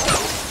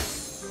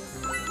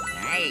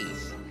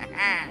 Nice!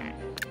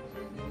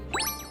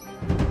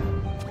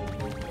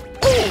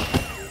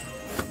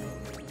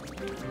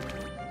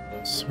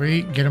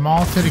 Sweet. Get them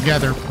all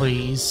together,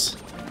 please.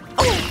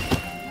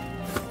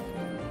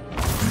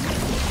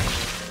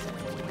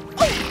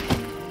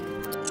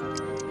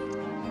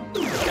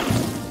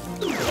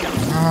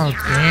 Oh,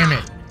 damn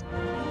it.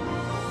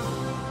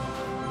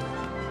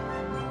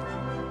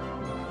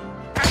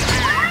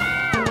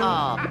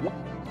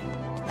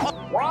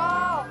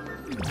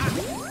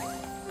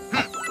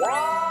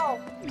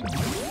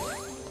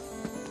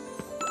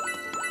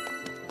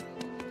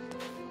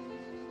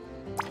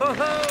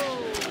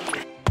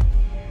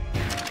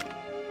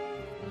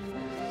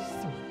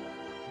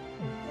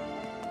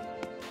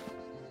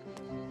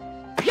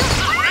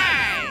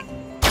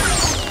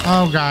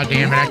 Oh, god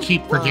damn it. I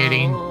keep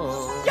forgetting.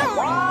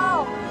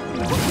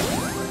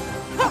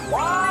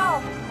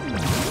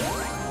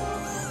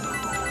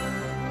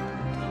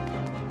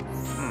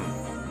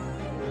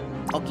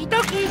 Okie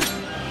dokie.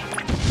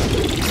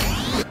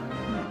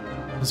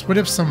 What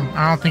if some...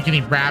 I don't think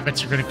any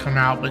rabbits are going to come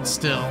out, but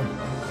still.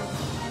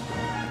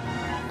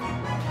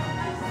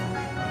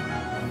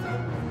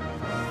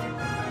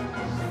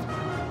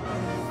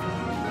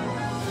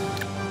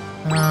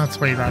 Let's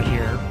wait right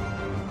here.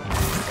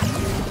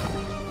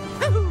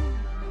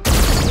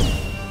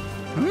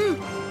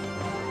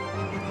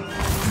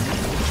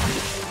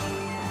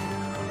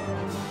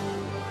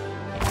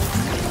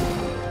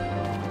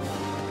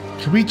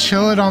 Can we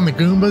chill it on the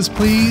Goombas,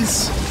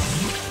 please?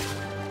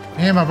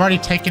 Damn, I've already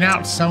taken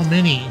out so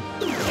many.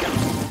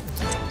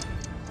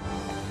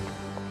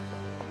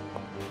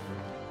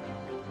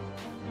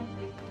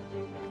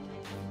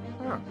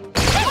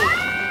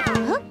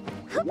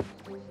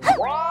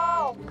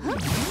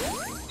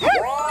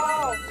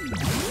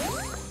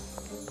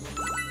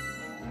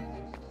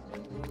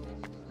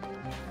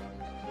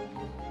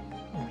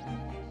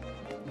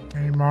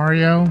 Hey,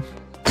 Mario.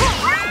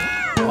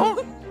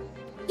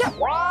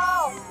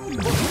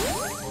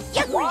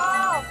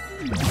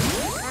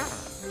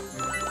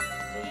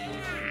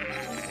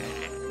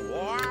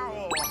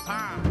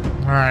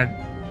 Alright,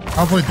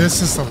 hopefully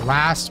this is the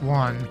last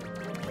one.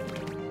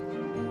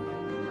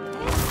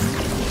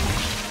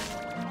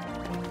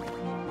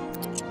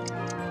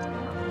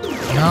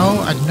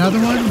 No, another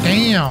one?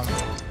 Damn.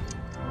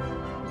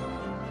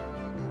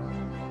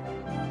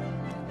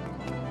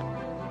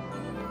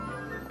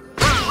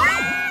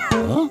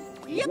 Huh?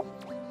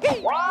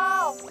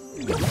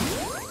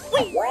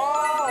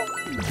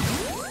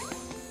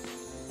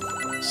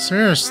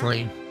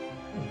 Seriously.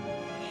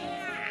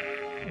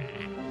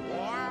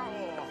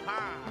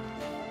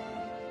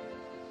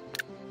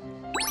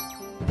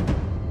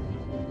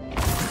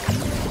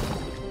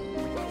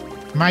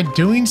 Am I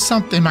doing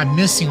something? Am I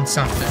missing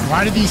something?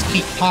 Why do these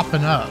keep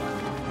popping up?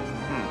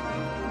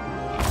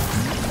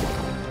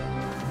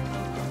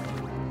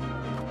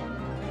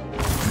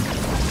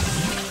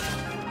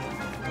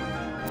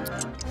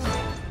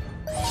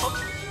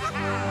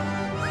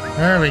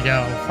 There we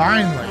go.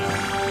 Finally.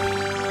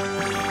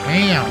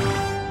 Damn.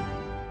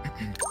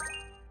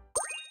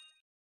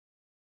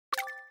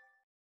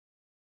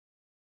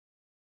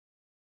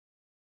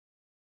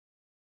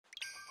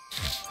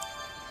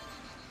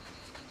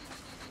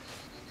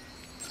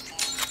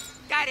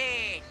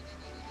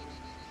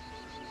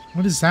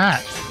 What is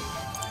that?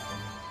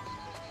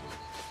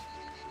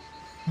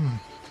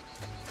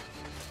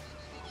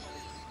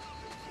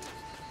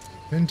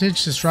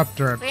 Vintage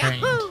disruptor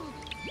obtained.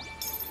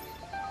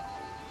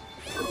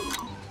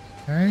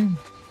 Okay.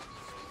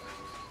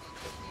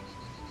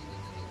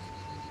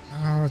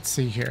 Let's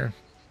see here.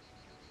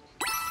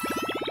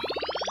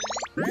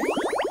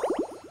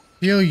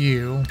 Heal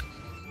you.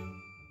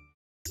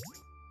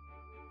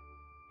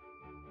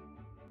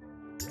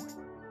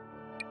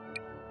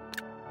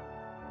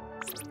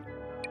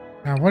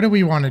 Now, what do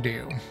we want to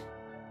do?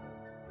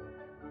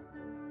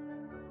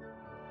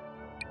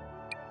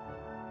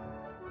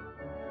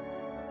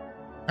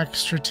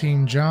 Extra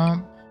team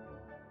jump.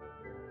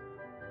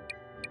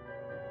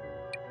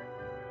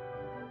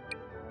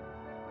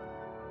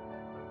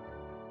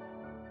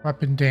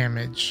 Weapon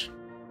damage.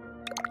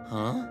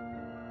 Huh?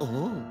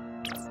 Oh.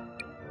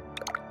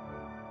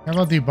 And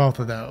we'll do both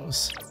of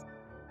those.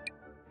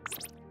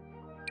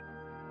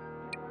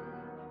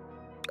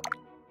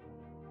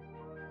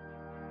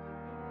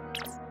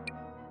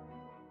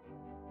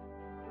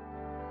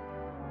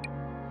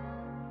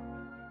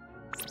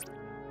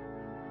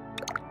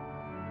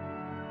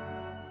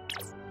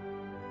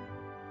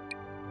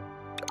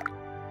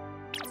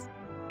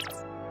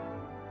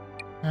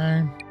 Okay.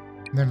 And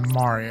then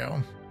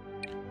Mario.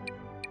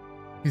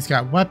 He's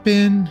got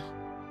weapon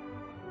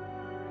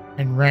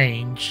and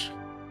range.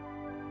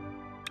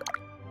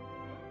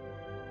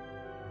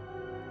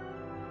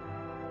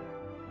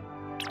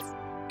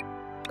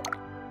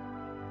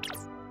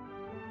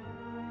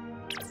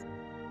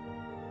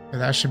 So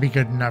that should be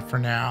good enough for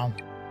now.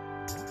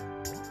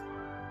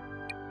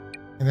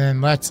 And then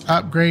let's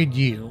upgrade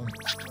you.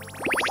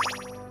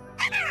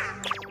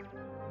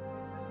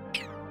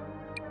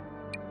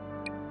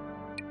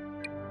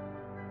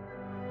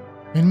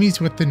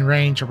 Enemies within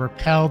range are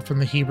repelled from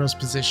the hero's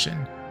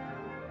position.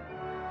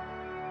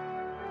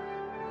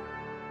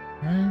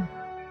 Okay.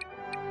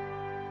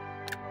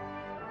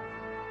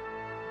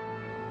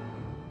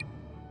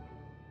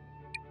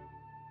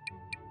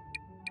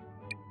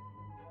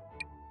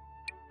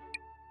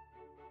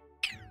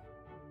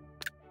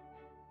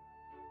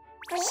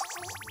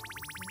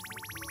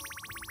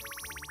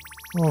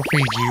 We'll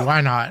feed you. Why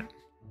not?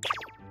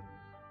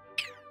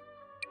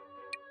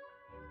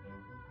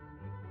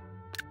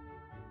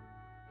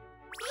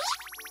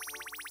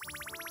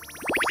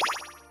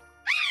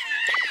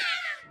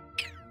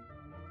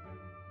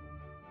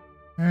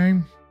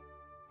 Okay.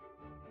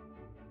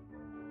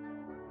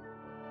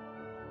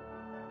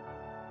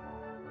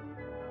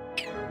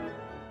 I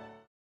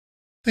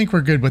think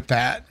we're good with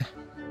that.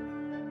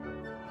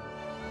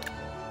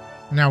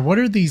 Now, what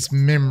are these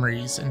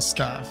memories and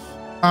stuff?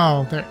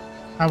 Oh, there.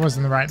 I was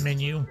in the right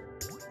menu.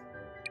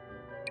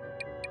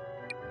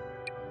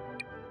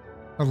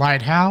 The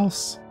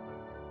lighthouse.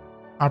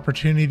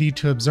 Opportunity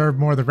to observe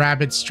more of the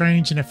Rabbid's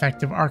strange and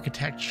effective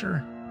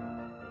architecture.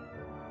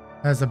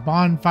 As a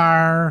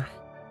bonfire,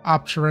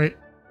 operational,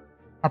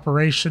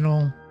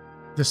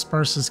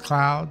 disperses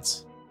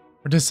clouds,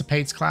 or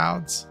dissipates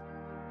clouds.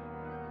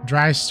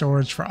 Dry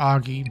storage for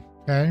Augie.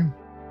 Okay.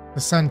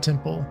 The Sun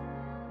Temple.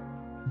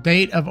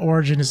 Date of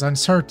origin is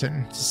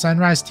uncertain. The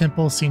Sunrise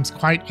Temple seems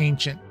quite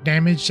ancient,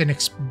 damaged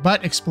and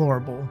but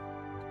explorable.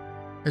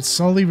 It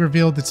slowly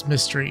revealed its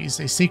mysteries.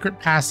 A secret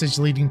passage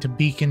leading to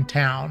Beacon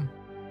Town.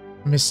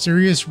 A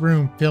mysterious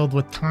room filled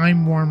with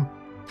time-worn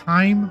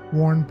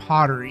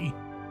pottery.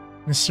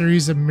 And a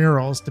series of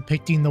murals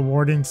depicting the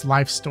Warden's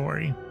life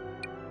story.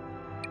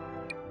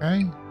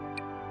 Okay.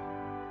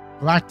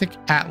 Galactic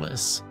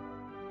Atlas.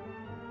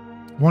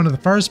 One of the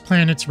first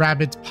planets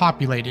Rabbids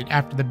populated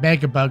after the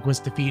Megabug was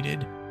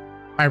defeated.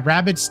 By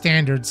Rabbid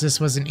standards, this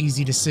was an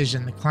easy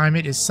decision. The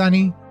climate is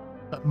sunny,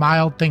 but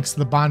mild thanks to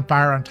the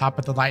bonfire on top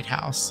of the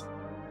lighthouse.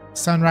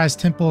 Sunrise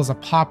Temple is a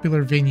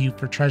popular venue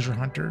for treasure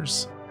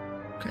hunters.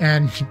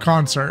 And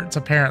concerts,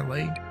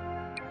 apparently.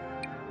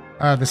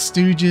 The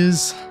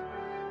Stooges,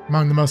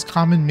 among the most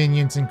common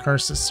minions in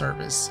Curse's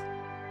service.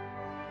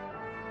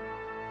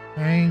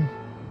 Okay.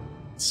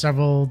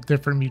 Several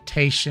different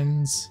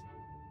mutations.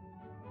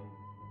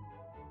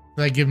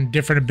 They give them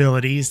different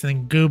abilities.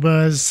 Then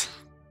Goobas.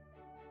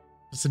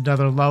 Just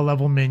another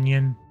low-level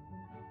minion.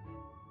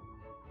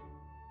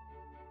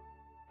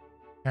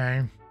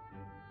 Okay.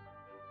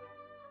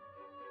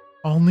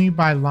 Only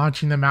by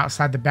launching them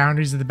outside the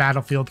boundaries of the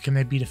battlefield can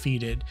they be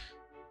defeated.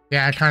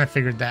 Yeah, I kind of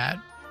figured that.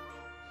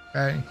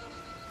 Okay.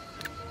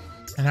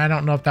 And I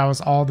don't know if that was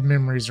all the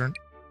memories or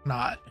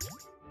not.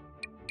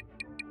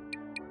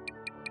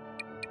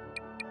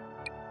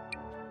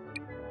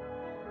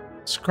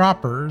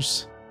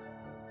 Scroppers.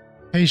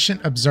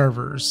 Patient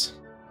observers.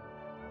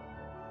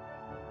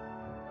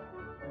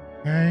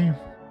 Okay.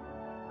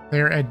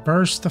 They are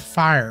adverse to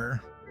fire,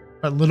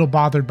 but little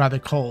bothered by the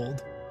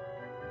cold.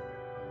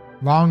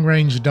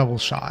 Long-range double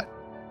shot.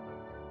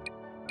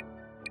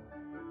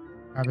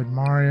 Rabbid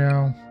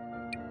Mario.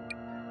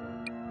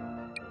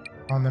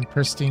 On them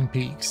pristine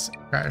peaks.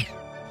 Okay.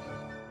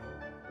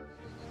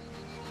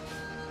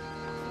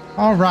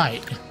 All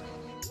right.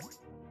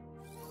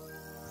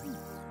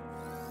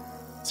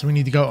 So we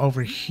need to go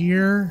over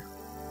here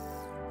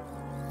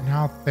and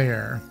out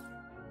there.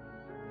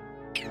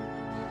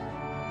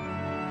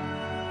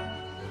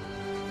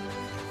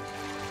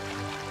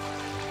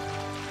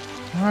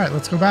 All right,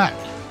 let's go back.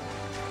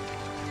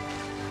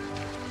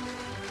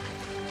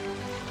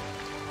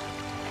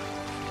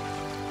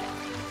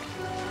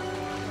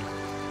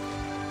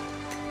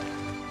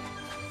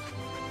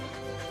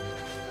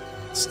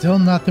 Still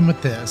nothing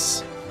with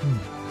this.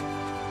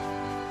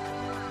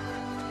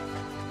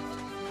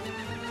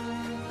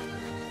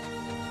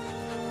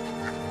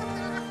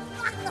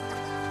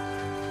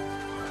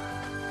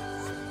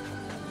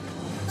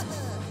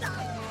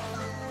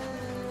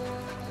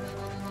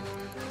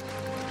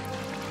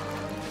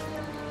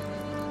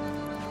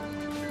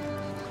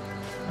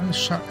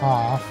 Shut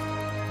off.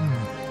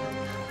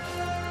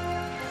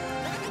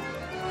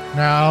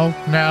 No,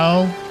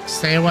 no.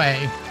 Stay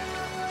away.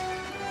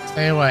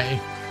 Stay away.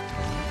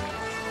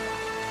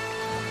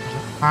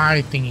 There's an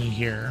eye thingy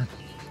here.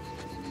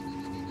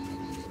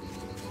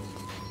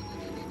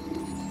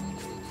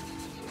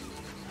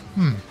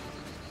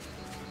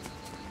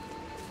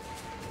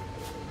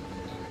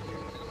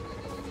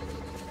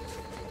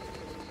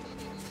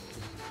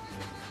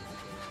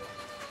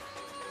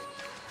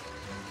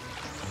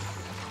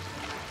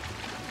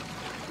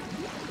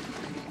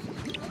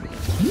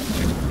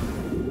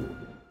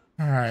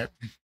 Alright.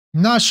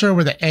 I'm not sure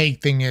where the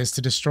egg thing is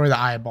to destroy the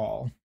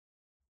eyeball.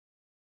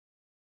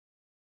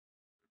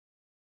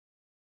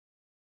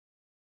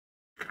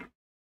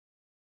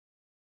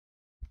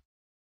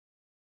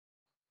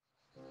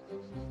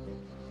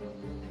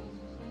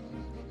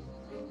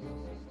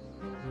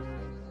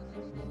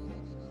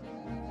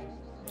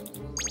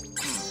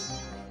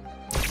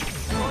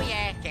 Oh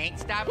yeah, can't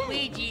stop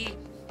Luigi.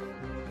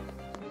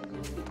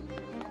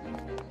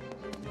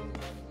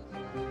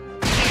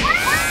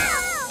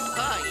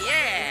 Oh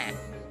yeah.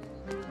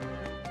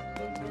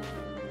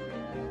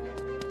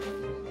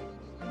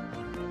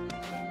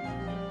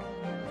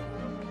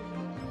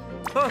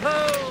 Ho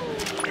ho.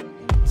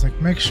 It's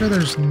like, make sure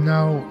there's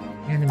no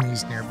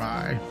enemies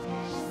nearby.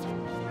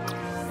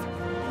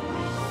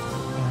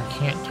 I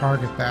can't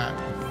target that.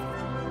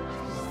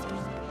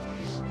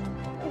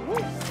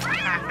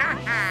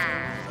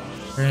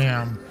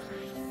 Damn.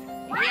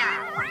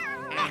 Yeah.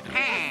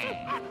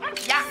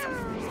 Yeah.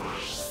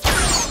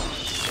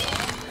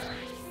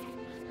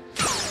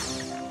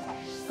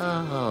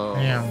 Oh.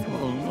 Damn.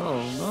 Oh,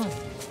 no, no.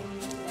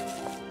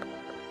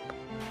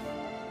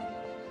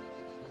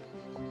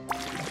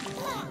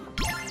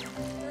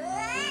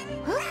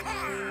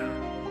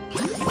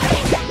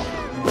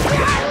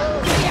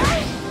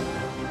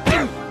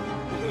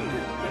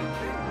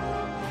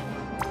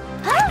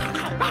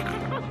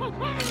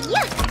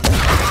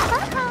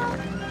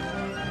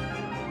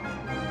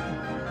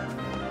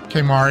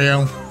 Okay,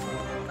 Mario.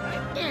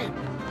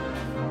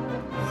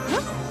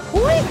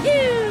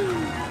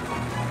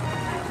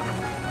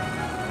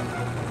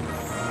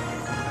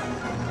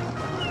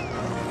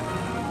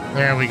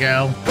 There we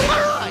go.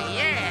 Oh,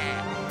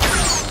 yeah.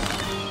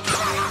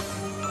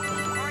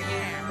 Oh,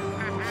 yeah.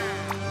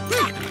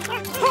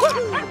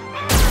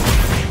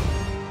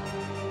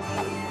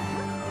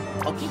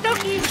 Okie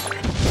dokie.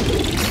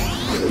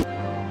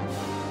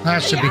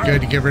 That should be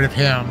good to get rid of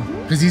him,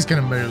 because he's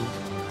gonna move.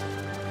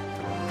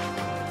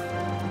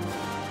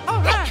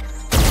 All right.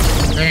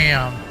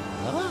 Damn.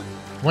 Huh?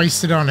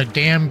 Wasted on a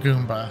damn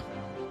Goomba.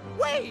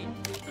 Wait.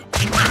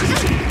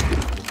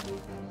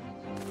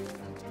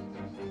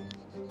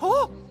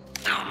 Oh.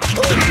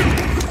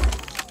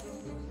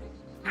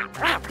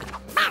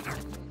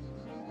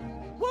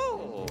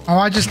 Whoa. Oh,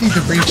 I just need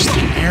to reach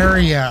the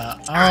area.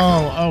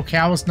 Oh, okay.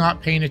 I was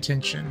not paying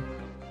attention.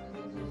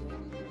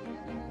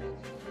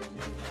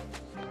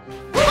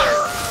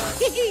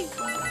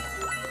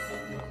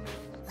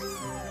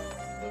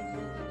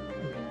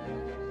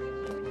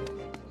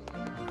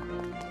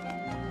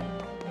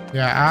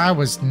 Yeah, I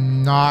was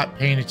not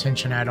paying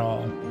attention at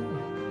all.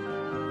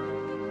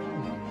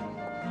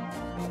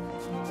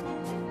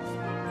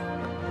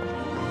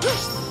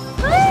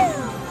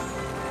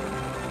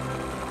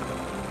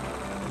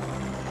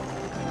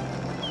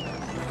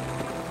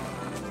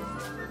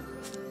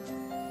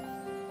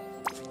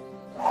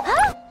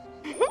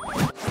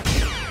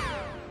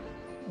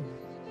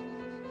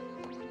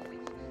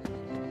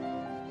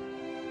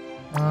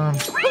 Damn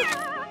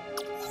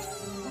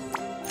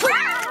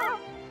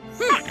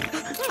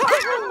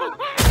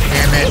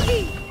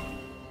it.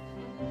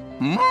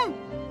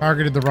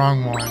 Targeted the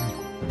wrong one.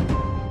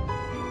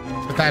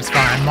 But that's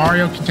fine.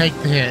 Mario can take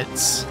the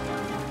hits.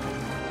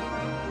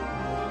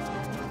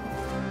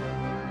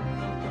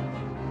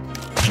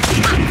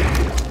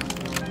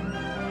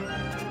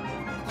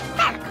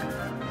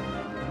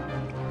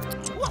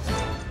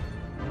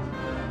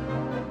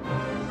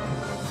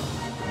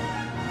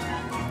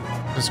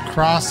 Just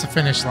cross the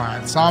finish line.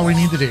 That's all we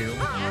need to do.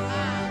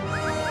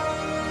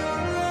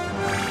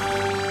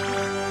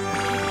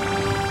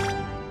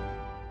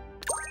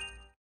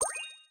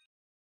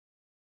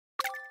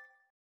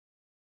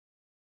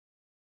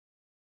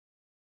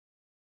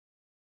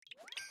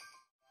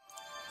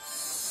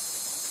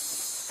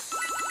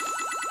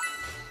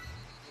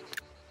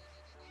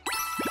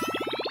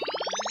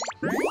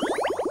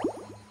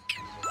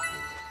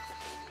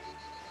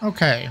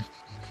 Okay.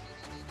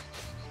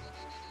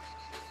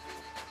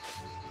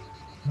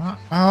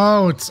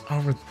 Oh, it's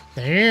over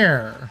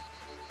there.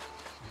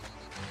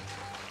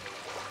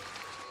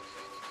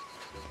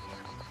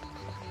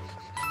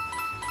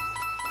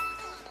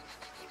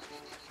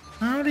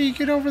 How do you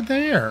get over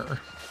there?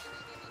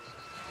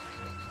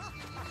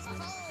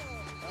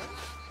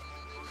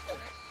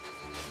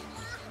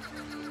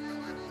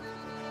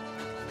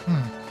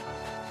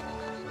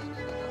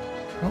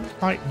 Don't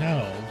quite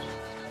know.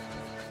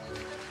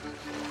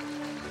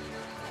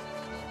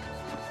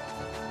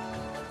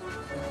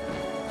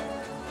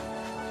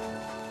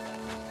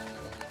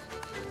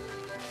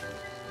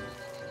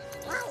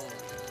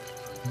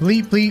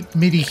 Bleep bleep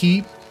meaty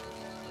heap.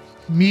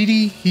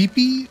 Meaty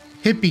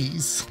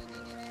hippies.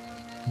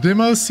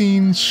 Demo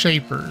scene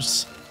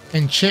shapers.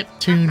 And chip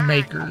tune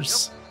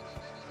makers.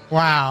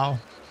 Wow.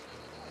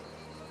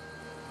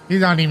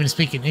 He's not even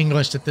speaking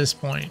English at this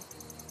point.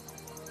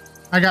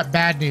 I got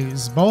bad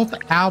news. Both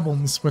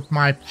albums with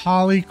my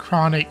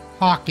polychronic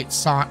pocket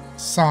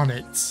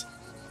sonnets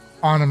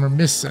on them are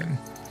missing.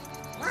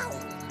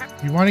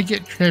 If you want to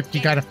get tripped, you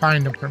gotta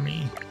find them for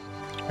me.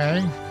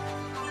 Okay?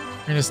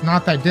 And it's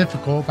not that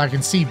difficult. I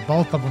can see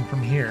both of them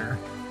from here.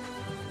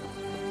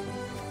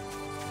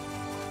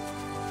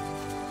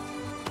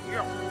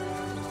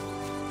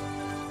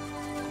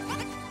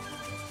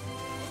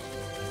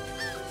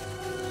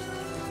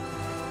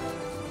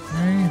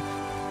 Okay.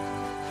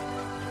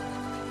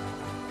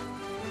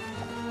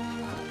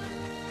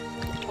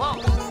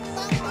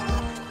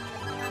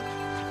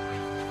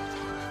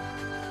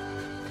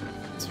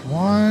 It's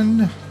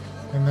one,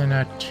 and then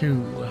a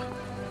two.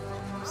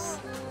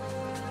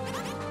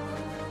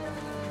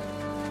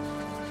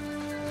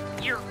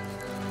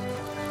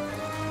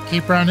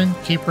 Keep running,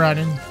 keep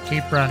running,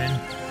 keep running.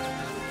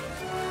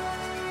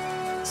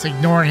 Just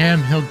ignore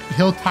him.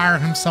 He'll tire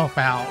himself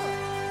out.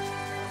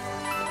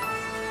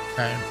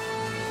 Okay.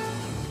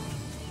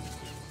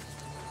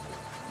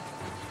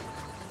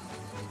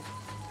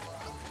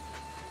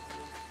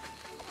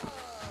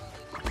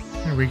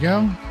 Here we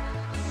go.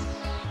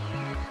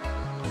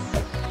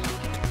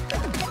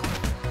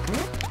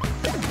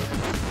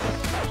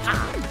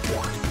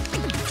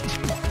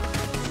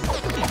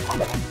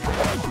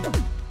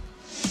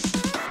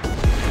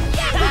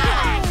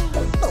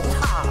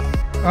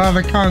 Oh,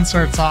 the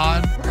concert's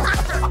on.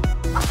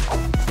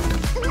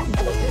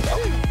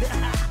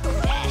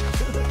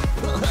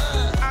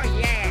 Oh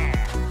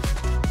yeah.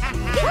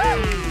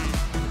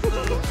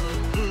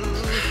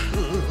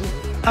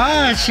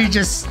 Ah, she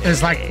just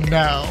is like,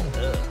 no.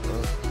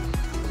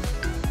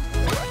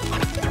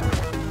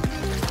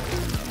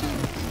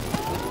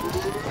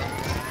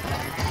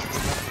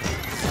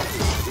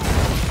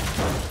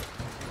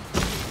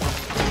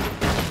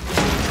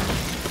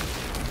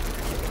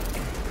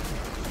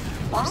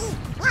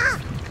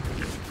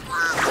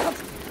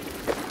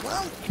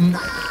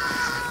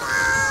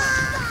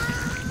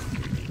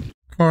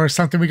 Or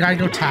something we gotta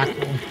go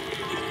tackle.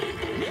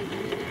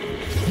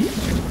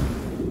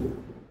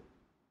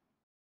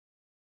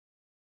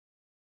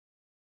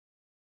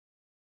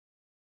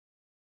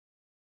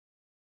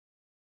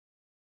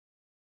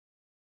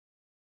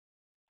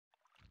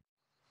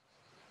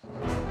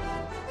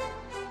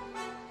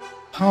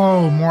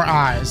 Oh, more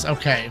eyes.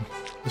 Okay.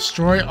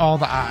 Destroy all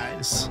the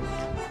eyes.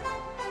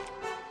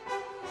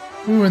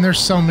 Ooh, and there's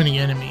so many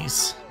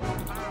enemies.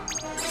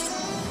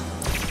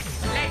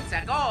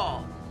 Let's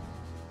go.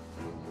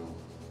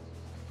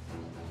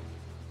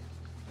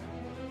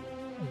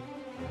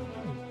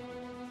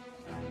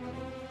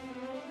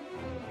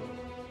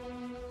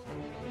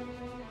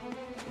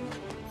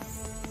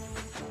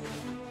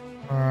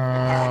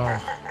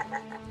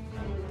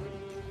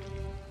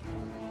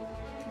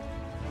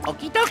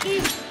 Okie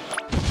dokie.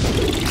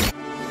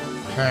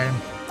 Okay.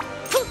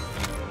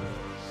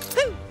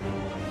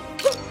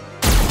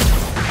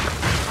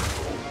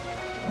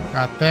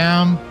 Got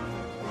them.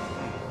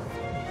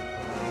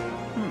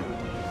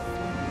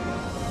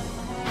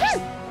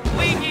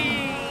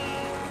 Luigi.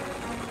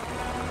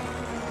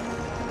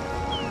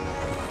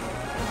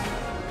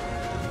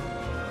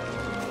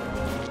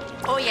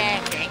 Oh yeah,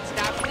 can't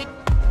stop me.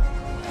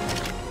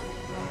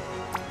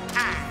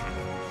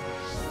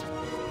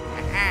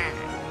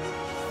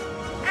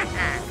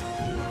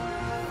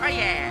 Oh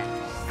yeah.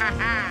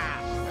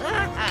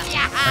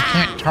 I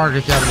can't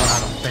target the other one, I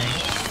don't think.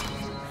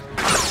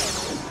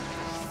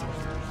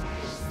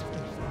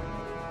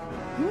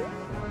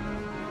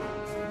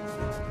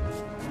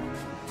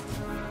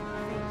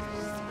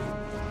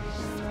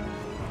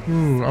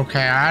 Ooh,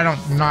 okay,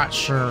 I'm not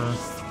sure.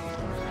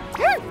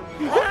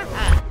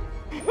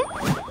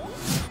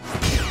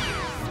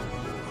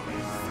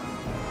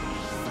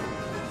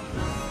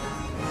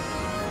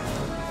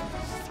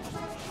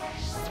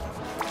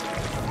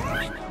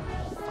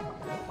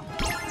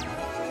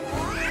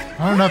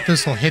 I don't know if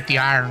this will hit the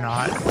eye or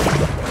not.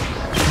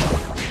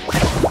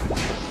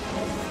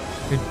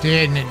 It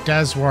did, and it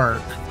does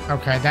work.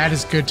 Okay, that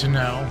is good to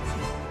know.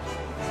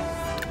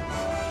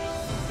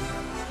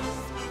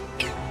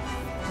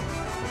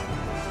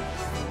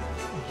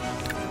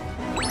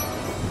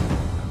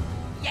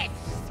 Yes.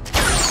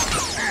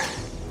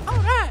 All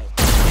right.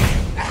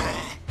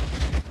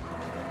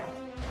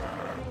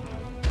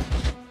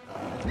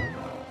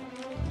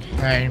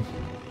 Okay.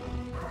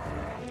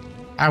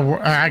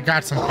 I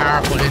got some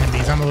powerful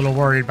enemies. I'm a little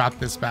worried about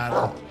this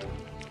battle.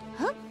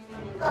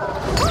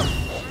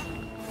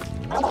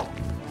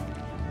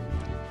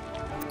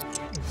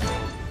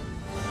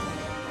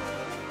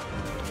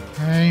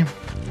 Okay.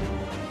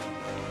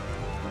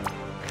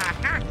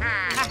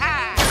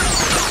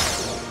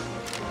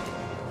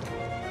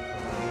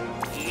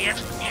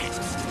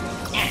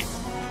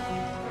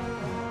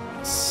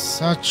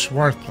 Such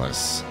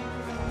worthless.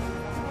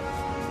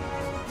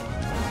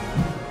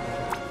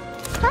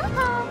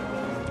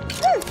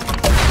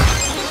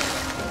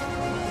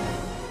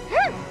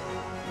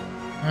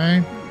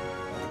 Okay.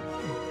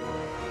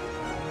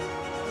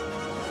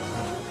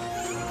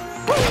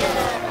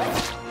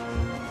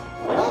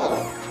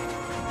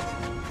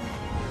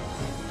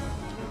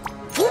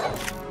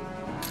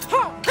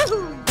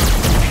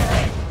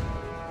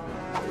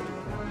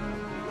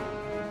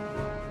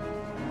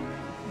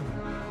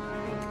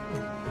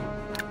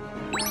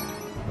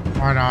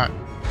 Why not?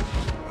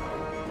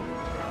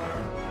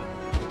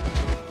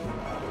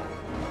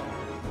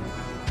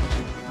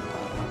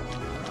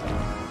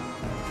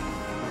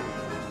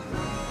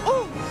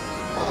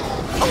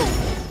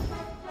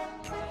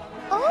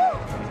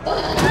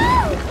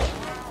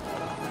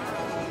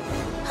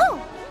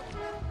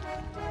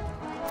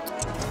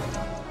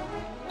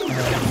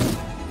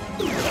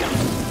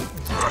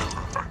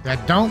 I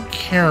don't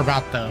care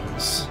about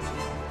those.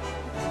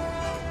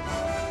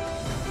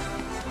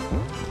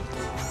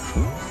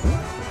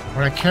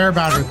 What I care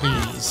about are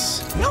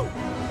these. No.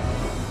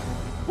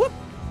 Whoop.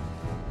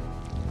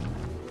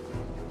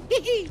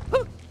 Hee hee.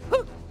 Hook.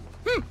 Hook.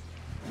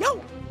 No.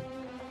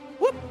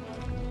 Whoop.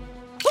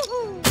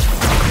 Hoo-hoo.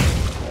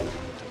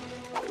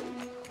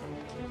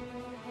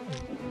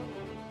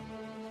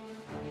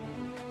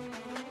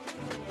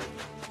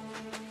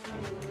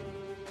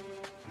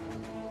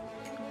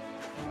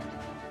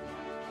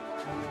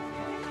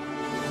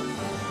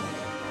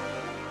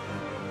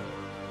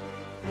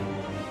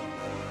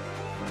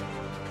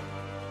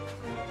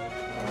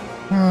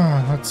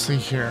 Let's see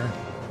here.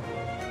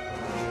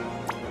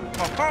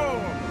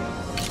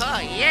 Oh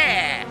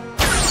yeah.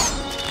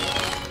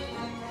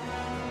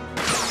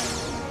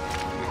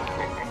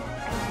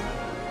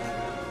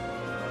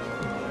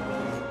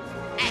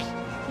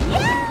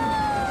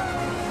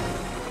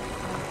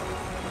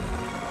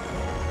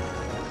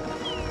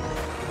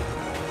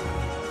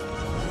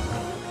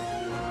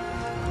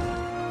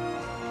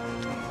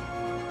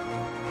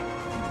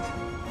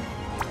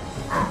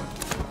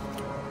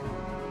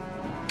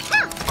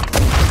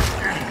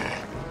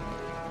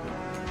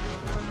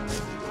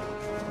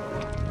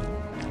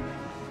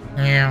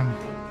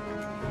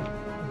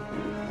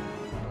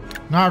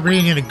 Not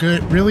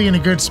really in a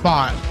good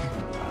spot.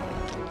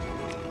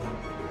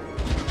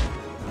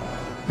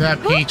 That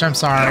Peach, I'm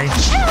sorry.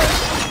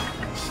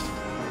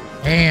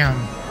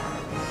 Damn.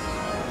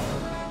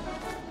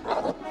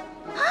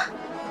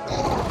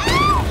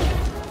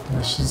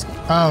 She's,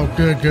 oh,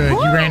 good, good.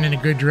 You ran in a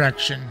good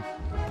direction.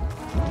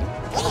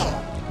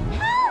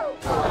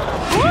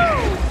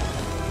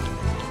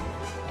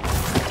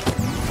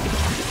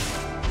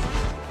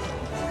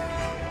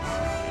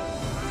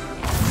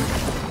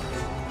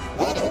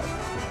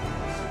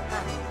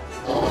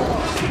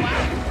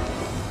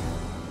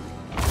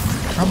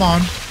 Come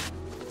on.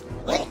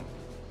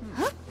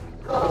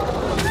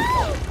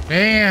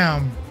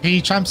 Damn,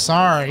 Peach, I'm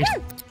sorry.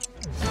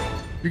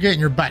 You're getting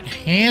your butt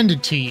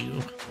handed to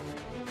you.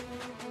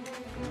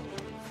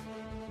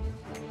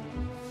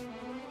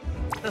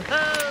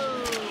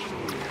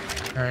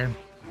 Okay.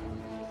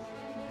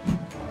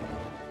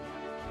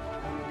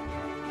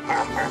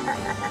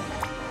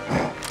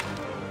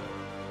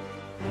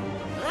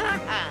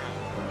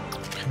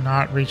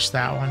 Cannot reach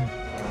that one.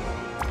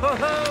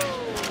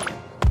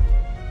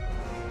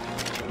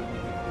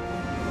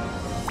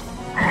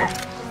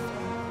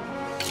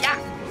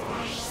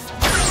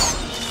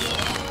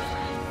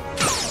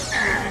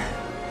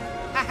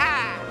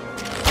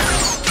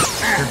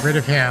 Get rid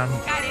of him.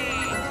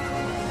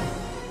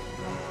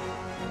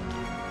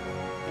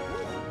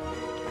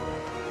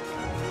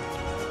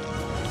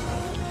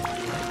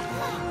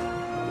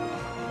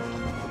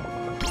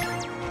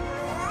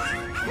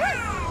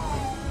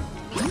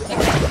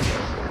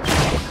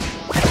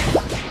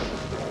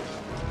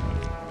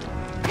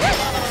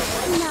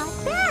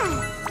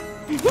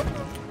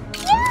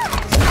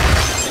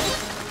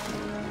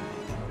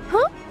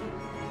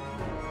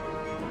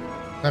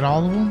 Is that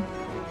all of them?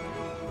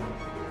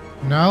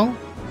 No?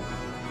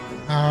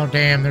 Oh,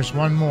 damn, there's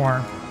one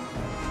more.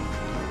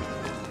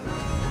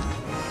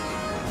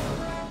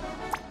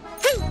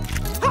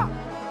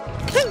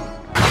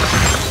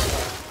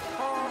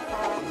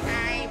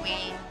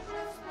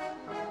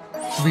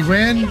 Did we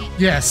win?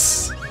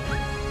 Yes.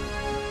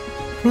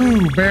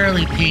 Ooh,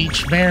 barely,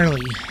 Peach,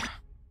 barely.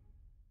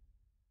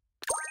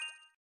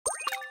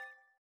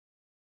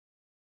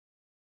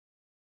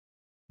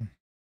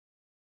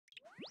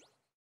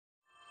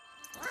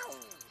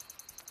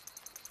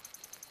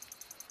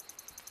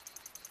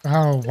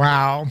 Oh,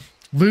 wow.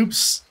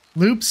 Loops,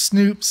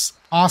 Snoops,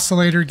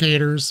 Oscillator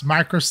Gators,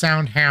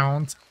 Microsound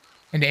Hounds,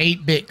 and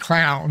 8-bit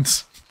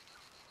Clowns.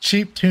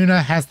 Cheap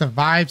Tuna has the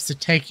vibes to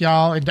take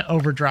y'all into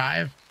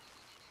overdrive.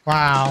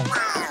 Wow.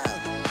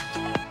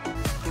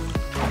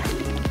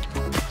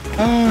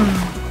 Oh.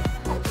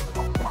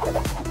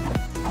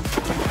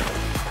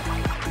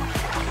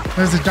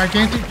 There's a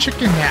gigantic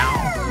chicken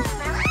now.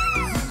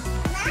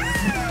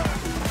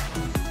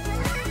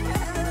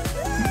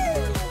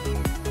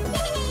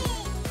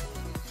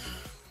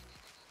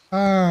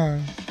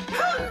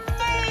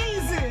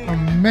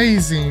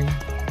 Amazing.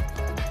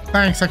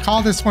 Thanks. I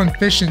call this one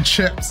fish and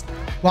chips.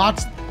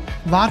 Lots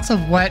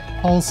of wet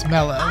pulse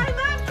mellow. I'm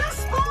at the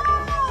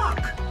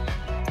spark!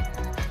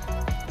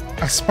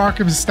 A spark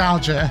of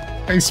nostalgia.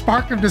 A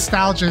spark of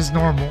nostalgia is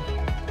normal.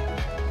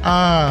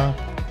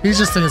 He's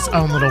just in his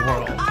own little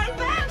world. I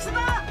meant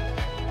that!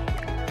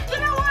 You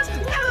know what?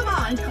 Never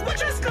mind. We're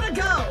just gonna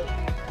go.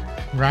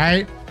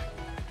 Right?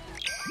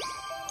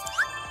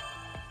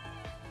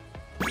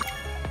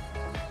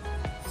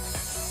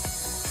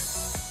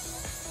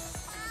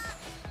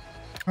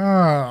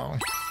 Oh.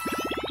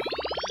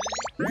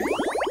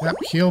 Yep,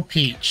 heal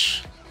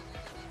Peach.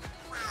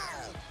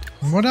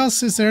 What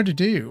else is there to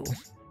do?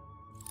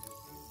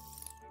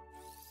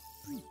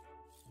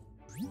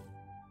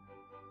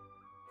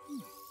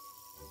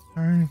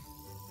 Alright.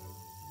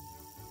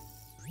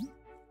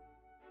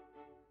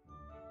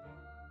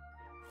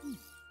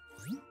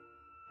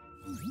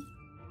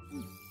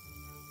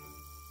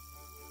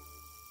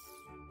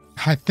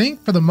 I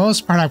think for the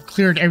most part I've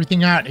cleared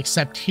everything out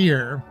except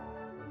here.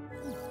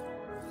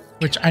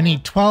 Which I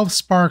need 12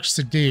 sparks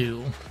to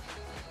do.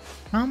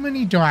 How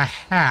many do I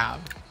have?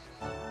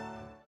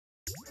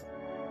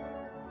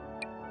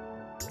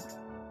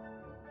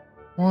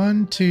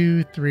 One,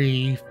 two,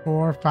 three,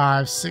 4,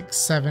 5, 6,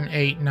 7,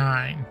 8,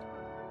 9.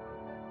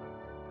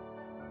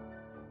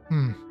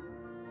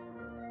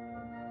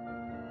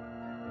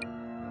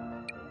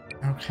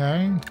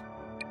 Okay.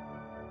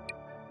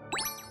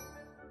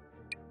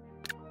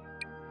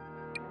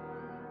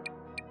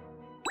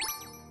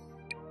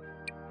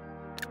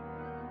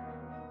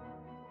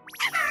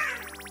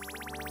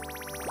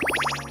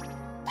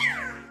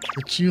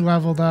 Get you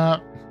leveled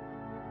up.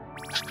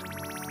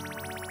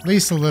 At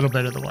least a little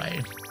bit of the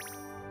way.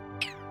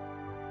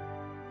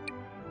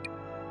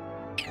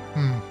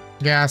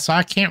 Yeah, so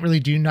I can't really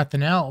do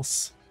nothing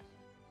else.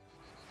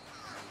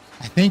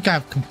 I think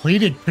I've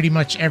completed pretty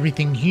much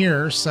everything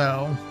here,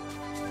 so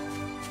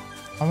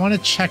I want to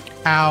check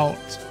out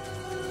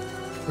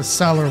the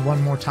cellar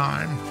one more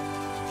time.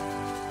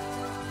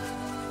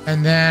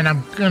 And then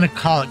I'm going to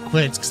call it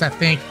quits because I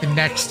think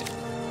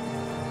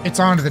it's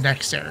on to the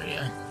next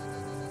area.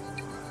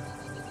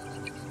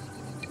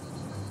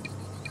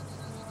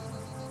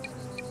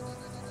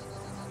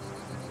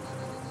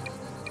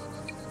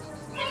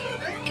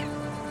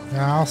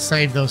 Yeah, I'll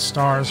save those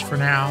stars for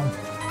now.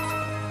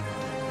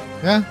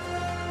 Yeah.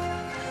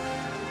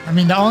 I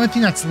mean, the only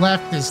thing that's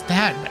left is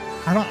that.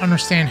 I don't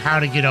understand how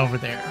to get over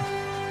there.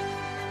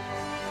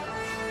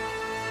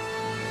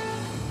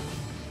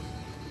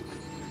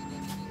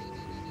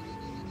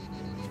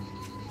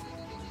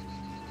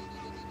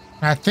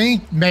 I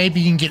think maybe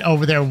you can get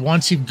over there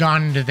once you've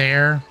gone into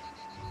there,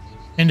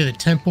 into the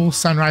temple,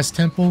 Sunrise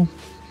Temple.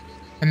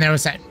 And there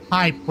was that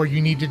pipe where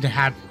you needed to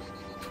have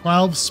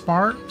 12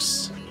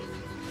 sparks,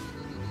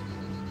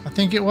 I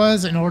think it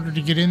was, in order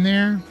to get in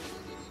there.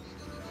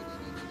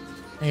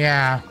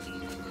 Yeah.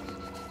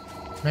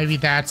 Maybe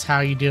that's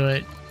how you do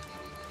it.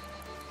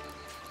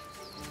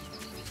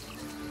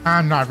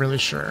 I'm not really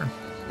sure.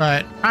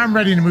 But I'm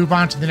ready to move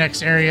on to the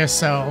next area,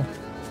 so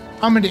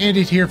I'm going to end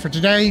it here for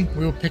today.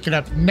 We will pick it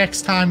up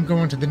next time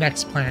going to the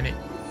next planet.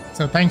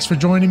 So thanks for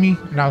joining me,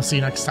 and I'll see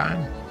you next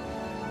time.